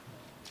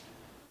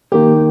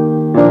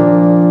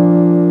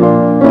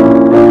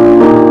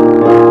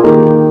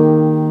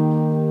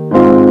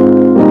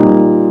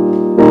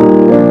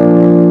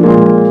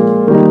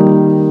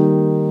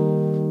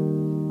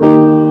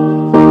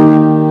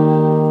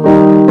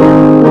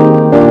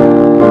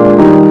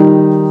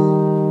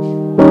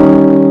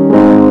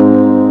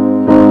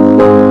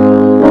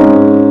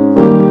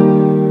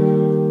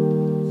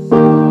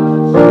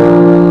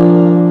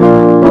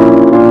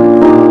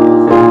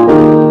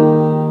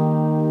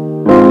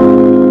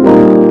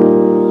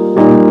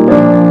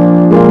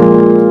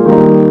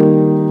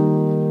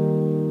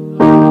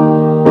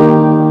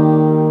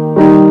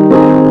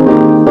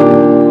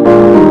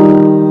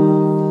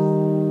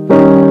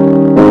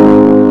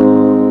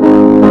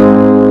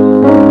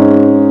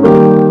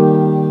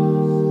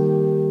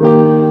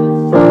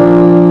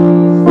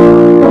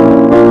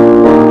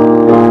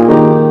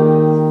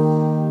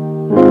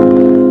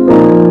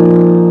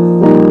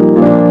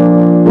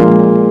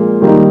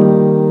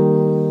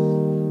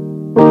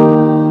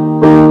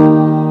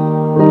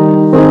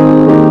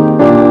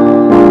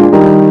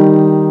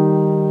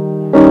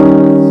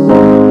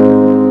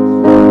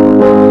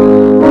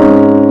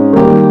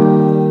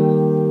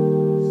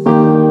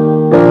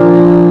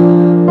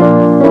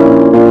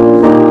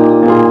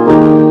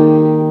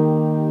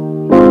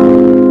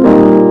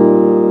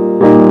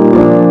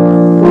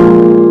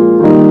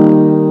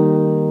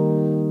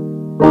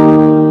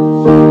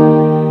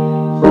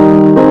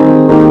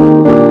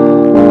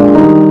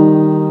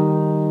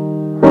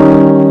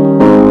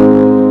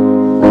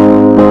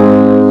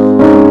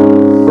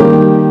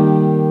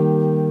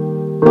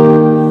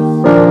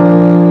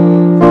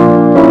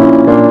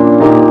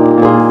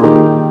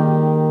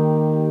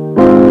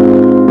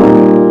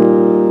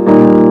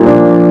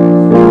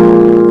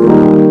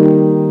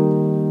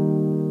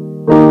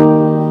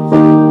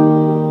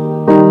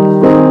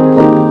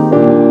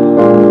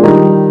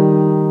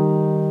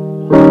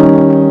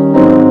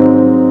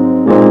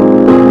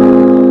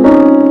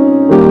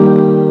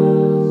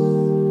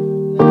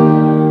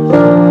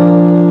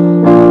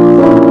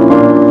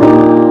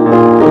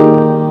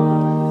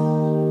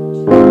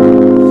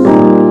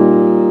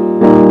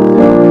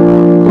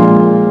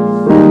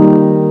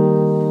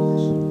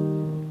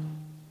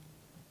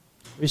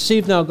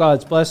 Receive now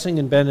God's blessing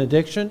and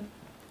benediction.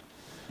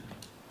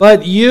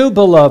 But you,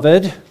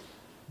 beloved,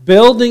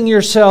 building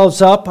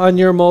yourselves up on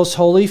your most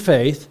holy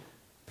faith,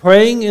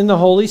 praying in the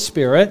Holy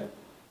Spirit,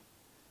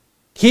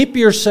 keep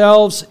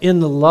yourselves in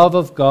the love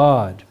of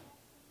God,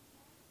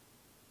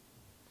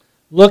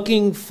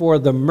 looking for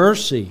the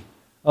mercy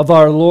of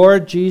our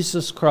Lord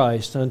Jesus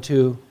Christ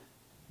unto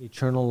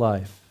eternal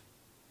life.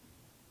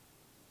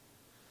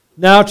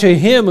 Now to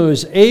him who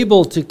is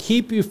able to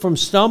keep you from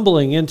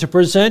stumbling and to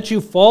present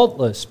you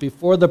faultless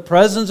before the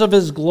presence of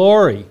his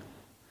glory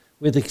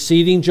with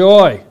exceeding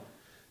joy,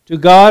 to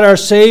God our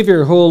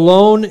Savior, who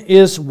alone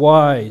is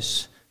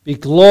wise, be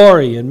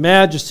glory and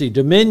majesty,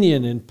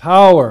 dominion and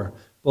power,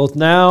 both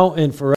now and forever.